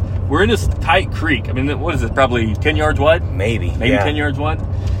 And we're in this tight creek. I mean, what is it, probably 10 yards wide? Maybe yeah. 10 yards wide.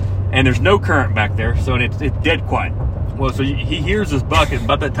 And there's no current back there, so it's dead quiet. Well, so he hears this buck, and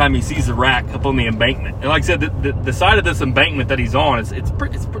about that time he sees the rack up on the embankment. And like I said, the side of this embankment that he's on it's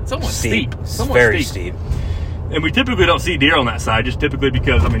somewhat steep. Somewhat very steep. And we typically don't see deer on that side, just typically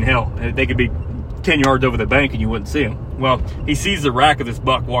because, I mean, hell, they could be 10 yards over the bank and you wouldn't see them. Well, he sees the rack of this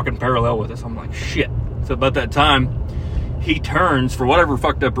buck walking parallel with us. I'm like, shit. So about that time, he turns, for whatever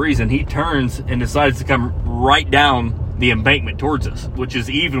fucked up reason, he turns and decides to come right down the embankment towards us, which is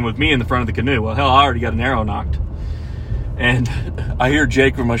even with me in the front of the canoe. Well, hell, I already got an arrow knocked. And I hear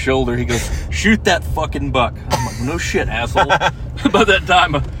Jake from my shoulder. He goes, shoot that fucking buck. I'm like, no shit, asshole. By that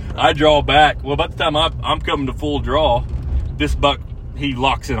time, I draw back. Well, by the time I'm coming to full draw, this buck, he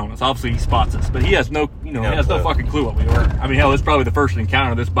locks in on us. Obviously, he spots us, but he has no fucking clue what we were. I mean, hell, it's probably the first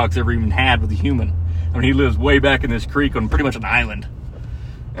encounter this buck's ever even had with a human. I mean, he lives way back in this creek on pretty much an island.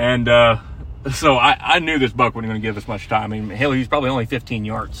 And so I knew this buck wasn't going to give us much time. I mean, hell, he's probably only 15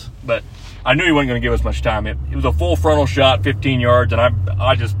 yards, but I knew he wasn't going to give us much time. It was a full frontal shot, 15 yards, and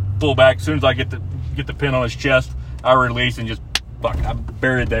I just pull back. As soon as I get the pin on his chest, I release and just, I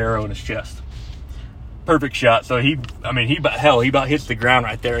buried the arrow in his chest. Perfect shot. So he about hits the ground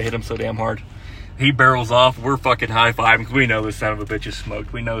right there. It hit him so damn hard. He barrels off. We're fucking high-fiving because we know this son of a bitch is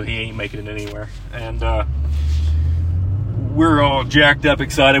smoked. We know he ain't making it anywhere. And we're all jacked up,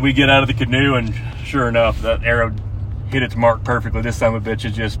 excited. We get out of the canoe, and sure enough, that arrow hit its mark perfectly. This son of a bitch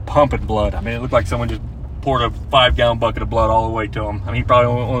is just pumping blood. I mean, it looked like someone just poured a 5-gallon bucket of blood all the way to him. I mean, he probably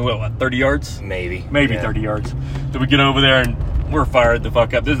only went, what, 30 yards? Maybe yeah. 30 yards. So we get over there, and we're fired the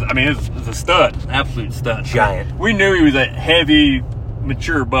fuck up. It's a stud, absolute stud. Giant. We knew he was a heavy,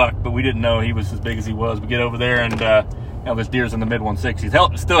 mature buck, but we didn't know he was as big as he was. We get over there, and this deer's in the mid-160s.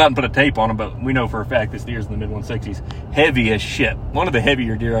 Hell, still haven't put a tape on him, but we know for a fact this deer's in the mid-160s. Heavy as shit. One of the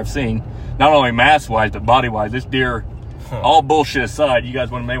heavier deer I've seen, not only mass-wise, but body-wise. This deer, all bullshit aside, you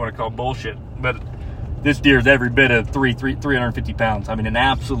guys may want to call bullshit, but this deer's every bit of 350 pounds. I mean, an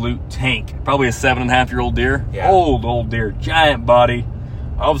absolute tank. Probably a 7.5-year-old deer. Yeah. Old deer. Giant body.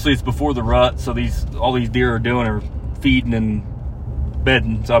 obviously it's before the rut, so all these deer are doing are feeding and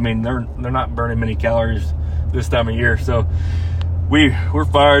bedding. So I mean, they're not burning many calories this time of year. So we're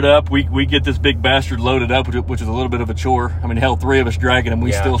fired up. We get this big bastard loaded up, which is a little bit of a chore. I mean, hell, 3 of us dragging him,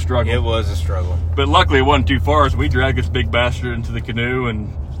 we still struggle. It was a struggle. But luckily it wasn't too far, so we dragged this big bastard into the canoe,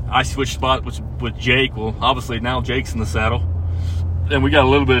 and I switched spots with Jake. Well, obviously now Jake's in the saddle, and we got a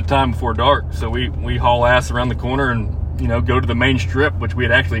little bit of time before dark, so we haul ass around the corner and go to the main strip, which we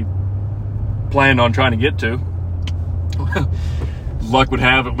had actually planned on trying to get to. Luck would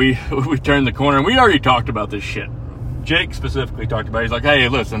have it, we turned the corner, and we already talked about this shit. Jake specifically talked about it. He's like, hey,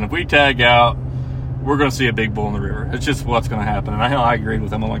 listen, if we tag out, we're going to see a big bull in the river. It's just what's going to happen. And I agreed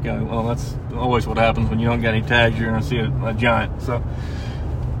with him. I'm like, well, that's always what happens when you don't get any tags. You're going to see a giant. So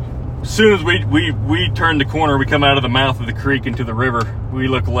as soon as we turn the corner, we come out of the mouth of the creek into the river. We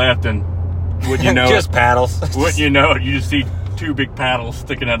look left, and wouldn't you know just paddles. Wouldn't you know it, you just see 2 big paddles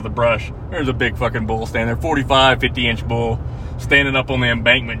sticking out of the brush. There's a big fucking bull standing there, 45, 50-inch bull, standing up on the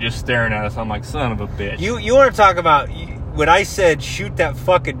embankment just staring at us. I'm like, son of a bitch. You want to talk about when I said shoot that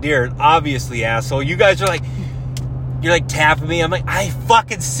fucking deer? Obviously, asshole. You guys are like, you're like tapping me. I'm like, I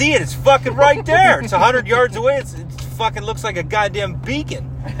fucking see it. It's fucking right there. It's 100 yards away. It fucking looks like a goddamn beacon.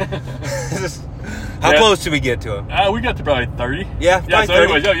 How close did we get to him? We got to probably 30. Yeah, so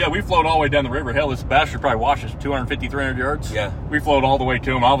 30. anyways, we float all the way down the river. Hell, this bastard probably washes 250, 300 yards. Yeah. We float all the way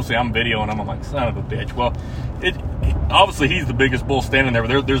to him. Obviously, I'm videoing him. I'm like, son of a bitch. Well, obviously, he's the biggest bull standing there.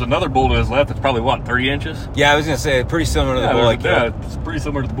 But there's another bull to his left that's probably, 30 inches? Yeah, I was going to say, pretty similar to the bull I killed. Yeah, it's pretty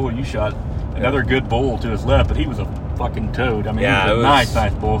similar to the bull you shot. Another good bull to his left, but he was a fucking toad. I mean, he was a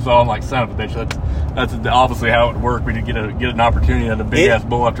nice bull. So I'm like, son of a bitch. That's obviously how it would work. We did get an opportunity at a big ass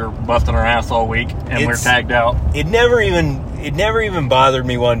bull after busting our ass all week, and we're tagged out. It never even bothered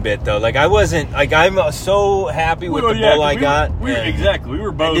me one bit though. Like I wasn't like I'm so happy with the bull I got. We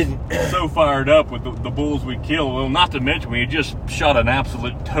were both so fired up with the bulls we killed. Well, not to mention we had just shot an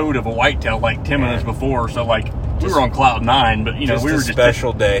absolute toad of a whitetail like 10 minutes before. So like we were on cloud 9, but we were just a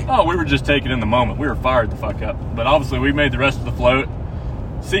special day. Oh, we were just taking in the moment. We were fired the fuck up. But obviously we made the rest of the float.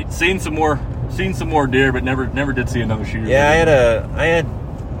 Seen some more deer, but never did see another shooter. Yeah, I had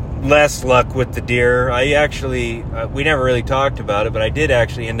less luck with the deer. I actually we never really talked about it, but I did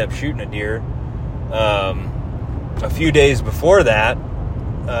actually end up shooting a deer a few days before that.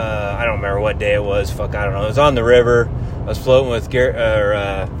 I don't remember what day it was. Fuck, I don't know. It was on the river. I was floating with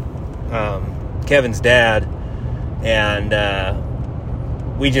Kevin's dad, and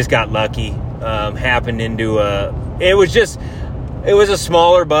we just got lucky. Happened into it was a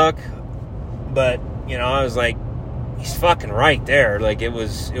smaller buck, but I was like, he's fucking right there. Like it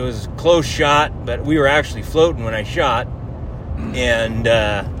was a close shot, but we were actually floating when I shot, and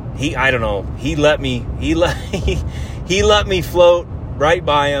I don't know, he let me float right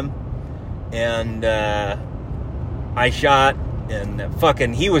by him, and I shot, and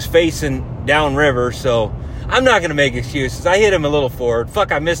fucking he was facing downriver, so I'm not gonna make excuses. I hit him a little forward.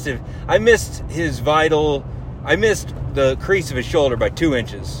 Fuck, I missed him. I missed the crease of his shoulder by 2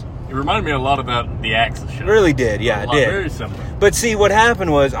 inches. It reminded me a lot about the Axis shot. It really did, yeah, it did. Very similar. But see, what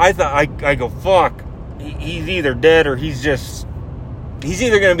happened was, I thought, I go, fuck, he's either dead or he's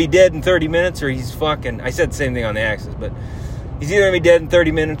either going to be dead in 30 minutes or he's fucking, I said the same thing on the Axis, but he's either going to be dead in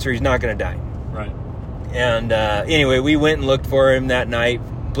 30 minutes or he's not going to die. Right. And anyway, we went and looked for him that night,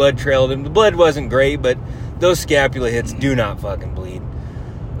 blood trailed him. The blood wasn't great, but those scapula hits do not fucking bleed.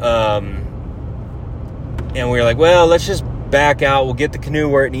 And we were like, well, let's just back out. We'll get the canoe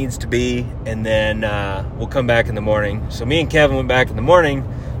where it needs to be, and then we'll come back in the morning. So me and Kevin went back in the morning,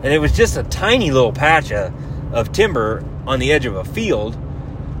 and it was just a tiny little patch of timber on the edge of a field.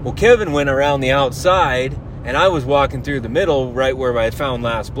 Well, Kevin went around the outside, and I was walking through the middle right where I found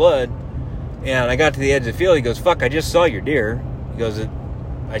last blood. And I got to the edge of the field. He goes, fuck, I just saw your deer. He goes,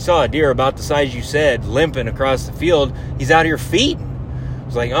 I saw a deer about the size you said limping across the field. He's out here feeding. I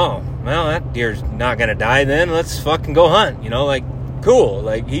was like, oh, well, that deer's not going to die then. Let's fucking go hunt. Like, cool.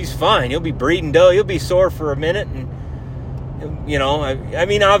 Like, he's fine. He'll be breeding doe. He'll be sore for a minute. And, I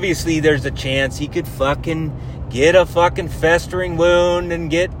mean, obviously there's a chance he could fucking get a fucking festering wound and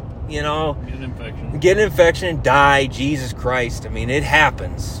get an infection and die. Jesus Christ. I mean, it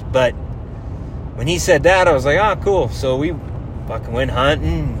happens. But when he said that, I was like, oh, cool. So we fucking went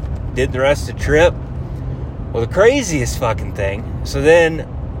hunting, did the rest of the trip. Well, the craziest fucking thing. So then,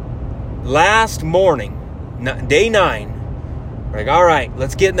 last morning, day 9, we're like, all right,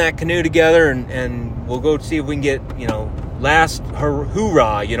 let's get in that canoe together and we'll go see if we can get, last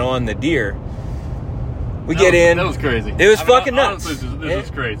hoorah, on the deer. We get in. That was crazy. It was fucking nuts. Honestly, this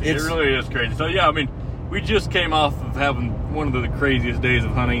is crazy. It really is crazy. So, yeah, I mean, we just came off of having one of the craziest days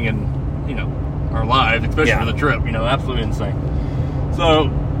of hunting in, you know, our lives, especially for the trip. You know, absolutely insane. So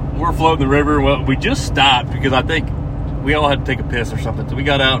we're floating the river. Well, we just stopped because I think we all had to take a piss or something. So we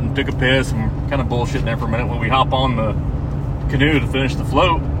got out and took a piss and kind of bullshitting there for a minute. When we hop on the canoe to finish the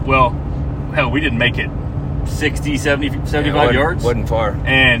float, well, hell, we didn't make it 60, 70, 75 yards. Wasn't far.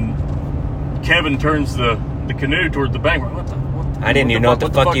 And Kevin turns the canoe toward the bank. I didn't even know what the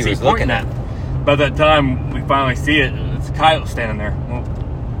fuck he was looking at. By that time, we finally see it. It's a coyote standing there. Well,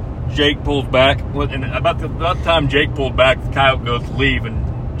 Jake pulls back. And about the time Jake pulled back, the coyote goes to leave,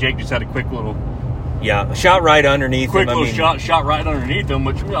 and Jake just had a quick little... Yeah, shot right underneath him. Quick little shot right underneath him,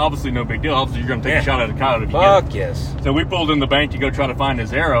 which obviously no big deal. Obviously, you're going to take a shot at a coyote if you get it. Fuck yes. So we pulled in the bank to go try to find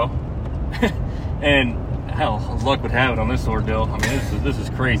his arrow. And hell, as luck would have it on this ordeal. I mean, this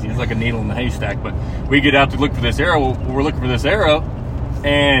is crazy. It's like a needle in the haystack. But we get out to look for this arrow. We're looking for this arrow.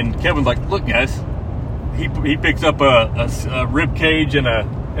 And Kevin's like, look, guys. He picks up a rib cage and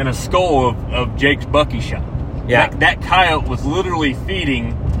a skull of Jake's buck he shot. Yeah. That coyote was literally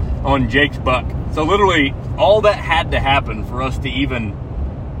feeding on Jake's buck. So literally, all that had to happen for us to even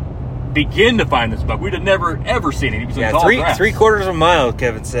begin to find this buck. We'd have never, ever seen it. He was in tall grass. 3/4 of a mile,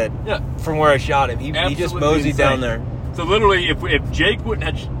 Kevin said. Yeah. From where I shot him. He just moseyed down there. So literally, if Jake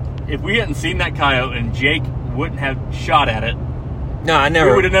wouldn't have... If we hadn't seen that coyote and Jake wouldn't have shot at it... No, I never...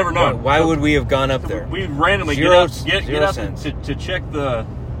 We would have never known. Why would we have gone up there? We randomly get out to check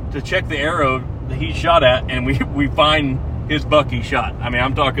the arrow that he shot at, and we find... his buck he shot. I mean,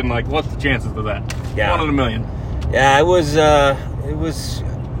 I'm talking like, what's the chances of that? Yeah. 1 in a million. Yeah, it was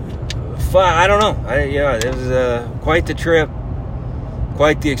fun. I don't know. It was quite the trip,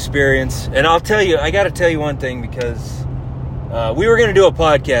 quite the experience. And I'll tell you, I got to tell you one thing, because we were going to do a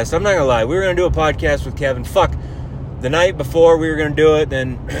podcast. I'm not going to lie. We were going to do a podcast with Kevin. The night before we were going to do it,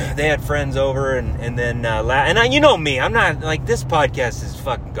 then they had friends over, and then you know me, I'm not like, this podcast is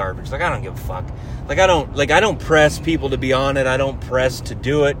fucking garbage. Like, I don't give a fuck. I don't press people to be on it. I don't press to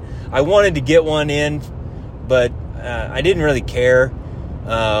do it. I wanted to get one in, but I didn't really care.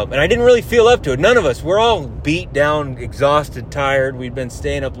 And I didn't really feel up to it. None of us. We're all beat down, exhausted, tired. We'd been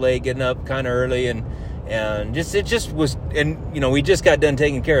staying up late, getting up kind of early, and it just was. And, you know, we just got done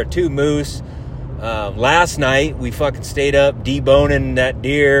taking care of 2 moose. Last night we fucking stayed up deboning that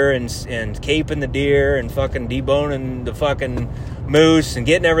deer and caping the deer and fucking deboning the fucking moose and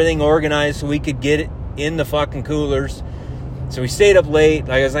getting everything organized so we could get it in the fucking coolers. So we stayed up late.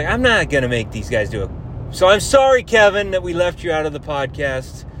 I was like, I'm not gonna make these guys do it. So I'm sorry, Kevin, that we left you out of the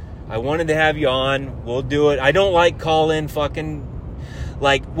podcast. I wanted to have you on. We'll do it. I don't like call-in fucking,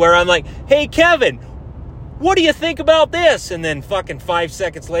 like, where I'm like, hey, Kevin, what do you think about this? And then fucking 5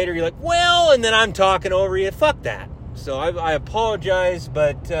 seconds later, you're like, well, and then I'm talking over you. Fuck that. So I apologize,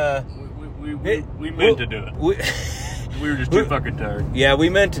 but... we meant to do it. We were just too fucking tired. Yeah, we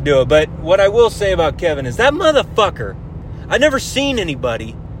meant to do it. But what I will say about Kevin is that motherfucker, I've never seen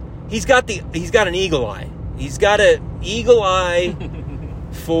anybody. He's got an eagle eye. He's got an eagle eye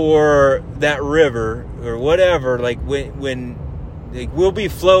for that river or whatever. Like when like, we'll be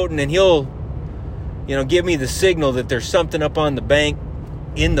floating and he'll, you know, give me the signal that there's something up on the bank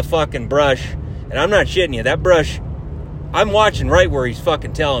in the fucking brush. And I'm not shitting you. That brush, I'm watching right where he's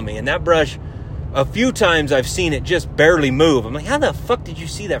fucking telling me. And that brush, a few times I've seen it just barely move. I'm like, how the fuck did you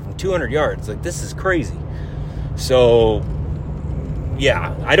see that from 200 yards? Like, this is crazy. So,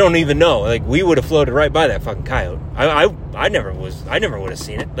 yeah, I don't even know. Like, we would have floated right by that fucking coyote. I never would have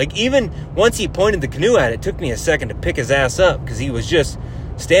seen it. Like, even once he pointed the canoe at it, it took me a second to pick his ass up because he was just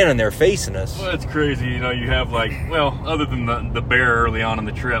standing there facing us. Well, it's crazy. You know, you have like, well, other than the bear early on in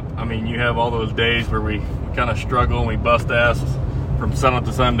the trip, I mean, you have all those days where we kind of struggle and we bust ass from sun up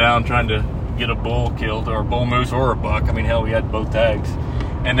to sundown trying to get a bull killed, or a bull moose, or a buck. I mean, hell, we had both tags.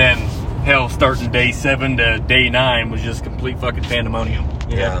 And then, hell, starting day 7 to day 9 was just complete fucking pandemonium.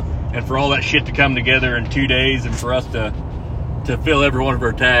 Yeah. And for all that shit to come together in 2 days and for us to fill every one of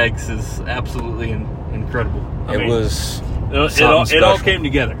our tags is absolutely incredible. It all came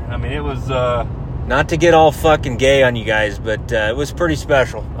together. I mean, it was... Not to get all fucking gay on you guys, but it was pretty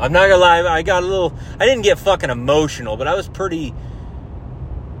special. I'm not gonna lie, I didn't get fucking emotional, but I was pretty...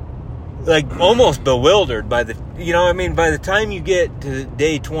 like, almost bewildered by the, you know, I mean, by the time you get to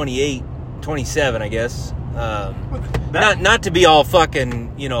day 28, 27, I guess, not to be all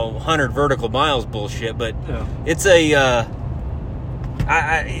fucking, you know, 100 vertical miles bullshit, but yeah. It's a,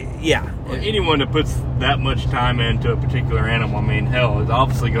 yeah. Well, anyone that puts that much time into a particular animal, I mean, hell, it's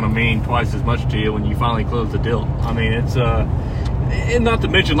obviously going to mean twice as much to you when you finally close the deal. I mean, it's, And not to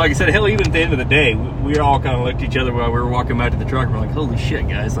mention, like I said, hell, even at the end of the day, we all kind of looked at each other while we were walking back to the truck. And we're like, holy shit,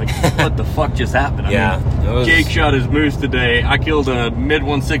 guys. Like, what the fuck just happened? I mean, Jake shot his moose today. I killed a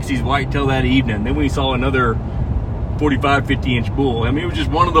mid-160s whitetail that evening. Then we saw another 45, 50-inch bull. I mean, it was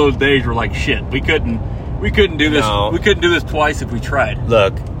just one of those days where, like, shit, we couldn't do this. No. We couldn't do this twice if we tried.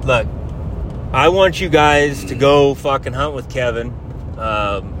 Look. I want you guys to go fucking hunt with Kevin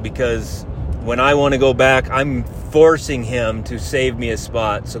because when I want to go back, I'm forcing him to save me a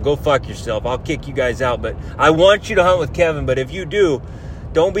spot. So go fuck yourself. I'll kick you guys out. But I want you to hunt with Kevin. But if you do,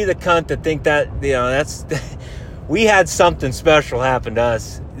 don't be the cunt that think that, that's... We had something special happen to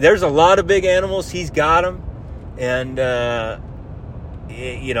us. There's a lot of big animals. He's got them. And,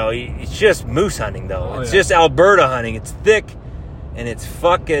 it's just moose hunting, though. It's just Alberta hunting. It's thick, and it's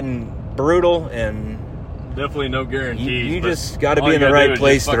fucking brutal, and... Definitely no guarantees. You just got to be in the right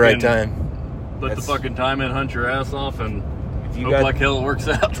place at the right time. Put the fucking time in, hunt your ass off, and hope like hell it works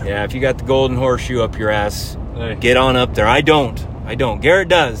out. Yeah, if you got the golden horseshoe up your ass, get on up there. I don't. Garrett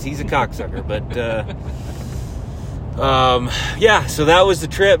does. He's a cocksucker. But, so that was the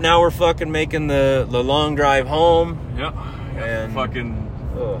trip. Now we're fucking making the long drive home. Yep. And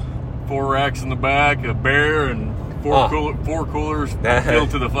fucking 4 racks in the back, a bear, and four coolers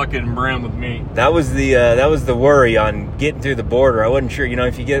filled to the fucking brim with meat. That was the worry on getting through the border. I wasn't sure,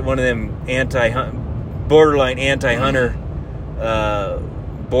 if you get one of them borderline anti-hunter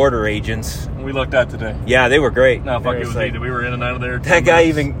border agents. We looked at today. Yeah, they were great. No, fuck, it was easy. We were in and out of there. That guy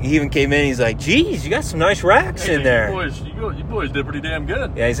even came in. He's like, "Geez, you got some nice racks in there. You boys did pretty damn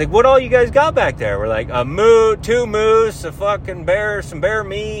good." Yeah, he's like, "What all you guys got back there?" We're like, two moose, a fucking bear, some bear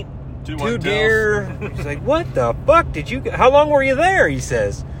meat. Two deer. He's like, "What the fuck did you? How long were you there?" He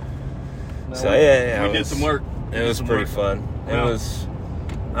says. No, so we did some work. It was pretty fun. That was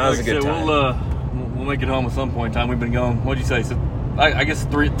a good time. We'll make it home at some point in time. We've been going. What'd you say? So, I guess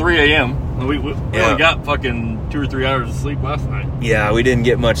 3 a.m. We only got fucking 2 or 3 hours of sleep last night. Yeah, we didn't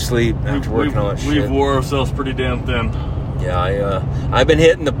get much sleep after working all that shit. We've wore ourselves pretty damn thin. Yeah, I've been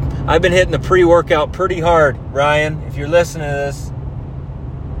hitting the pre-workout pretty hard, Ryan. If you're listening to this.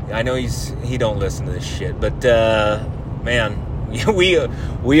 I know he don't listen to this shit, but man,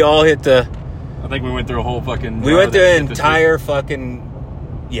 we all hit the. I think we went through a whole fucking. We went through an entire fucking.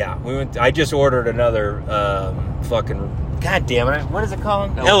 Yeah, we went. I just ordered another fucking. God damn it! What is it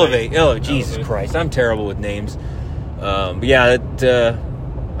called? Elevate. Jesus Christ! I'm terrible with names. But yeah,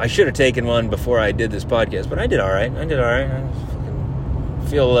 I should have taken one before I did this podcast, but I did all right. I fucking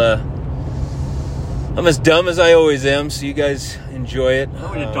feel. I'm as dumb as I always am, so you guys enjoy it.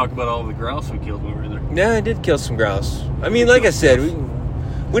 We didn't talk about all the grouse we killed when we were there. Yeah, I did kill some grouse. I mean, like I said,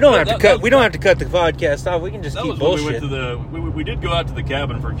 we don't have to cut. We don't have to cut the podcast off. We can just keep bullshit. We did go out to the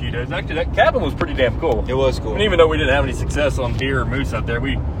cabin for a few days. Actually, that cabin was pretty damn cool. It was cool. And even though we didn't have any success on deer or moose out there,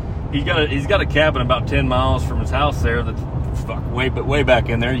 he's got a cabin about 10 miles from his house there. That's way back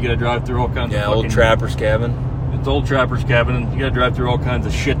in there. You got to drive through all kinds of fucking, old trapper's cabin. It's old trapper's cabin, and you got to drive through all kinds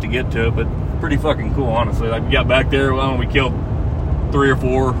of shit to get to it. But pretty fucking cool, honestly. Like, we got back there, we killed 4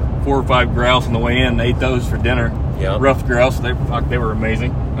 or 5 grouse on the way in and ate those for dinner. Yeah. Rough grouse. They were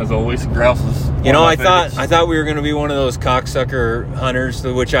amazing, as always. Grouse is I thought we were going to be one of those cocksucker hunters,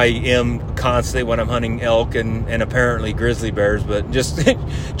 which I am constantly when I'm hunting elk and apparently grizzly bears, but just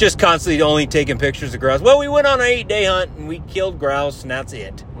constantly only taking pictures of grouse. Well, we went on an 8-day hunt and we killed grouse and that's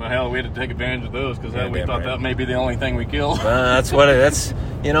it. Well, hell, we had to take advantage of those because we thought that may be the only thing we killed. That's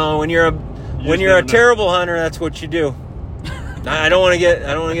when you're a terrible hunter, that's what you do. I don't want to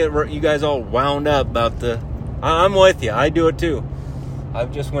get you guys all wound up about the. I'm with you. I do it too. I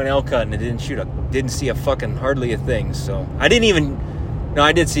just went elk hunting and didn't see hardly a thing. So I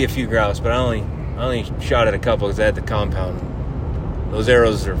did see a few grouse, but I only shot at a couple because I had the compound. Those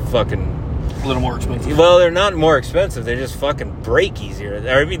arrows are fucking a little more expensive. Well, they're not more expensive. They just fucking break easier.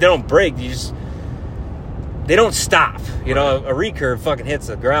 I mean, they don't break. They don't stop. A recurve fucking hits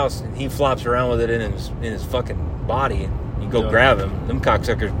a grouse and he flops around with it in his fucking body. And you go grab him. Them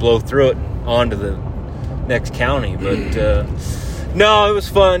cocksuckers blow through it onto the next county. But no, it was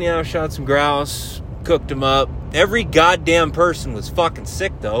fun. I shot some grouse, cooked them up. Every goddamn person was fucking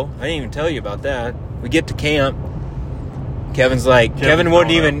sick though. I didn't even tell you about that. We get to camp. Kevin's like, Kevin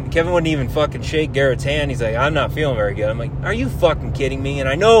wouldn't even fucking shake Garrett's hand. He's like, I'm not feeling very good. I'm like, are you fucking kidding me? And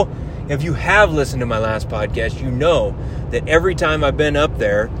I know if you have listened to my last podcast, you know that every time I've been up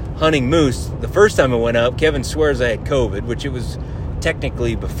there hunting moose, the first time I went up, Kevin swears I had COVID, which it was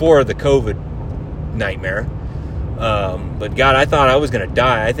technically before the COVID nightmare. But God, I thought I was going to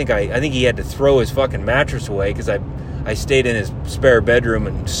die. I think he had to throw his fucking mattress away because I stayed in his spare bedroom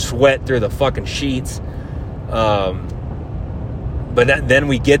and sweat through the fucking sheets. But then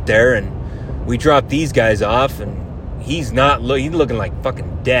we get there and we drop these guys off, and he's looking like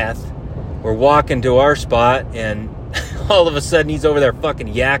fucking death. We're walking to our spot, and all of a sudden he's over there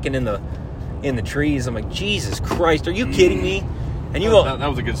fucking yakking in the trees. I'm like, Jesus Christ, are you kidding me? And that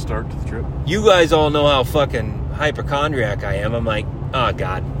was a good start to the trip. You guys all know how fucking hypochondriac I am. I'm like, oh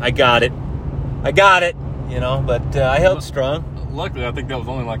God, I got it, but I held strong. Luckily, I think that was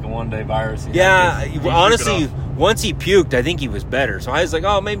only like a one-day virus. Yeah, honestly, once he puked, I think he was better. So I was like,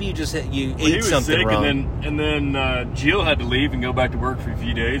 oh, maybe you ate something sick, wrong. And then Jill had to leave and go back to work for a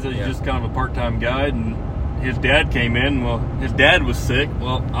few days. He's just kind of a part-time guide, and his dad came in. Well, his dad was sick.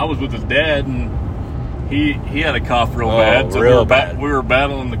 Well, I was with his dad, and he had a cough real bad. So we were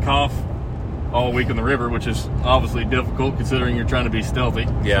battling the cough all week in the river, which is obviously difficult considering you're trying to be stealthy.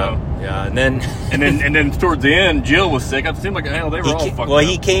 Yeah, so. Yeah, and then and then towards the end, Jill was sick. It seemed like hell they were all fucked up. Well,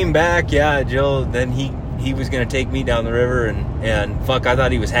 he came back. Yeah, Jill. Then he was going to take me down the river, and fuck, I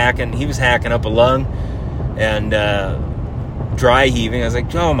thought he was hacking. He was hacking up a lung and dry heaving. I was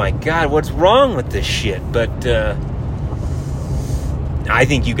like, oh my God, what's wrong with this shit? But I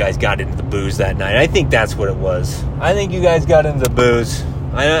think you guys got into the booze that night. I think that's what it was. I think you guys got into the booze.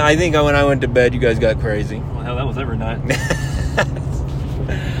 I think when I went to bed, you guys got crazy. Well, hell, that was every night.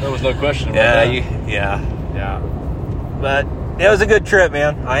 There was no question about that. Yeah. But it was a good trip,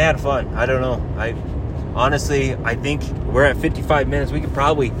 man. I had fun. I don't know. Honestly, I think we're at 55 minutes. We could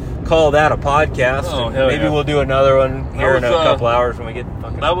probably call that a podcast. Oh, hell maybe we'll do another one here in a couple hours when we get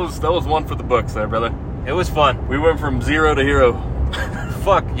fucking... That was one for the books there, brother. It was fun. We went from 0 to hero.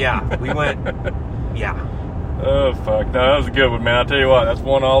 Fuck, yeah. We went... Yeah. Oh, fuck. No, that was a good one, man. I'll tell you what. That's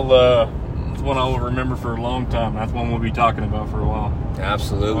one I'll remember for a long time. That's one we'll be talking about for a while.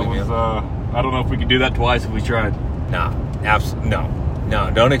 Absolutely, man. I don't know if we could do that twice if we tried.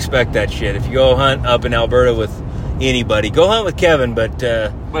 No. Don't expect that shit. If you go hunt up in Alberta with anybody, go hunt with Kevin, but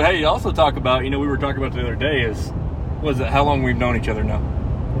hey, you also talk about, we were talking about the other day how long we've known each other now?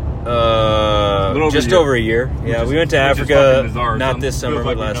 Just over a year. Yeah, we went to Africa, not this summer,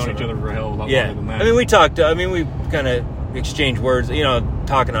 but last summer. We've known each other for a hell of a lot longer than that. I mean, we talked, we kind of exchanged words,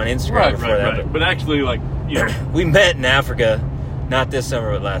 talking on Instagram before that. Right. But actually, we met in Africa, not this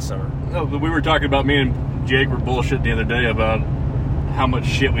summer, but last summer. No, but we were talking about, me and Jake were bullshitting the other day about how much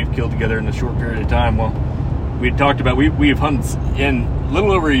shit we've killed together in a short period of time. Well, we had talked about, we've hunted, in a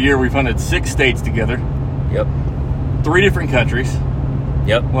little over a year, we've hunted 6 states together. Yep. 3 different countries.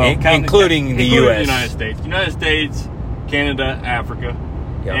 Yep, well, including the U.S. United States, Canada, Africa,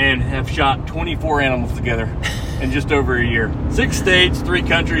 and have shot 24 animals together in just over a year. 6 states, 3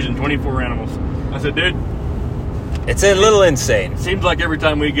 countries, and 24 animals. I said, dude, it's a little insane. Seems like every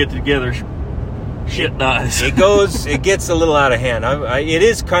time we get together, shit dies. It gets a little out of hand. It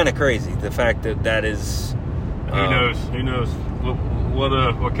is kind of crazy, the fact that is... Who knows?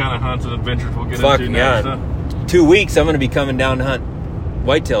 What kind of hunts and adventures we'll get into next. Yeah. 2 weeks, I'm going to be coming down to hunt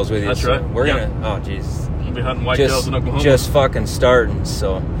whitetails with you. That's right. We're gonna. Oh, jeez. We'll be hunting whitetails in Oklahoma. Just fucking starting.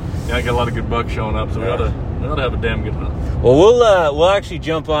 So. Yeah, I got a lot of good bucks showing up, so we ought to have a damn good hunt. Well, we'll actually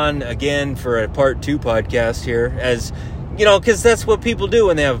jump on again for a part 2 podcast here, as because that's what people do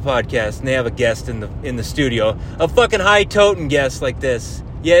when they have a podcast and they have a guest in the studio, a fucking high toting guest like this.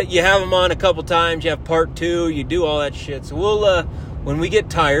 Yeah, you have them on a couple times. You have part 2. You do all that shit. So we'll when we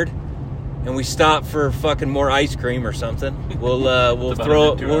get tired. And we stop for fucking more ice cream or something. We'll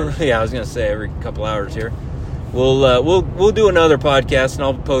throw. I was gonna say every couple hours here. We'll do another podcast, and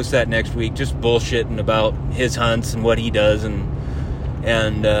I'll post that next week. Just bullshitting about his hunts and what he does, and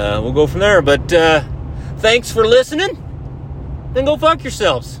we'll go from there. But thanks for listening. Then go fuck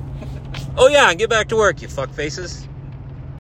yourselves. Oh yeah, and get back to work, you fuck faces.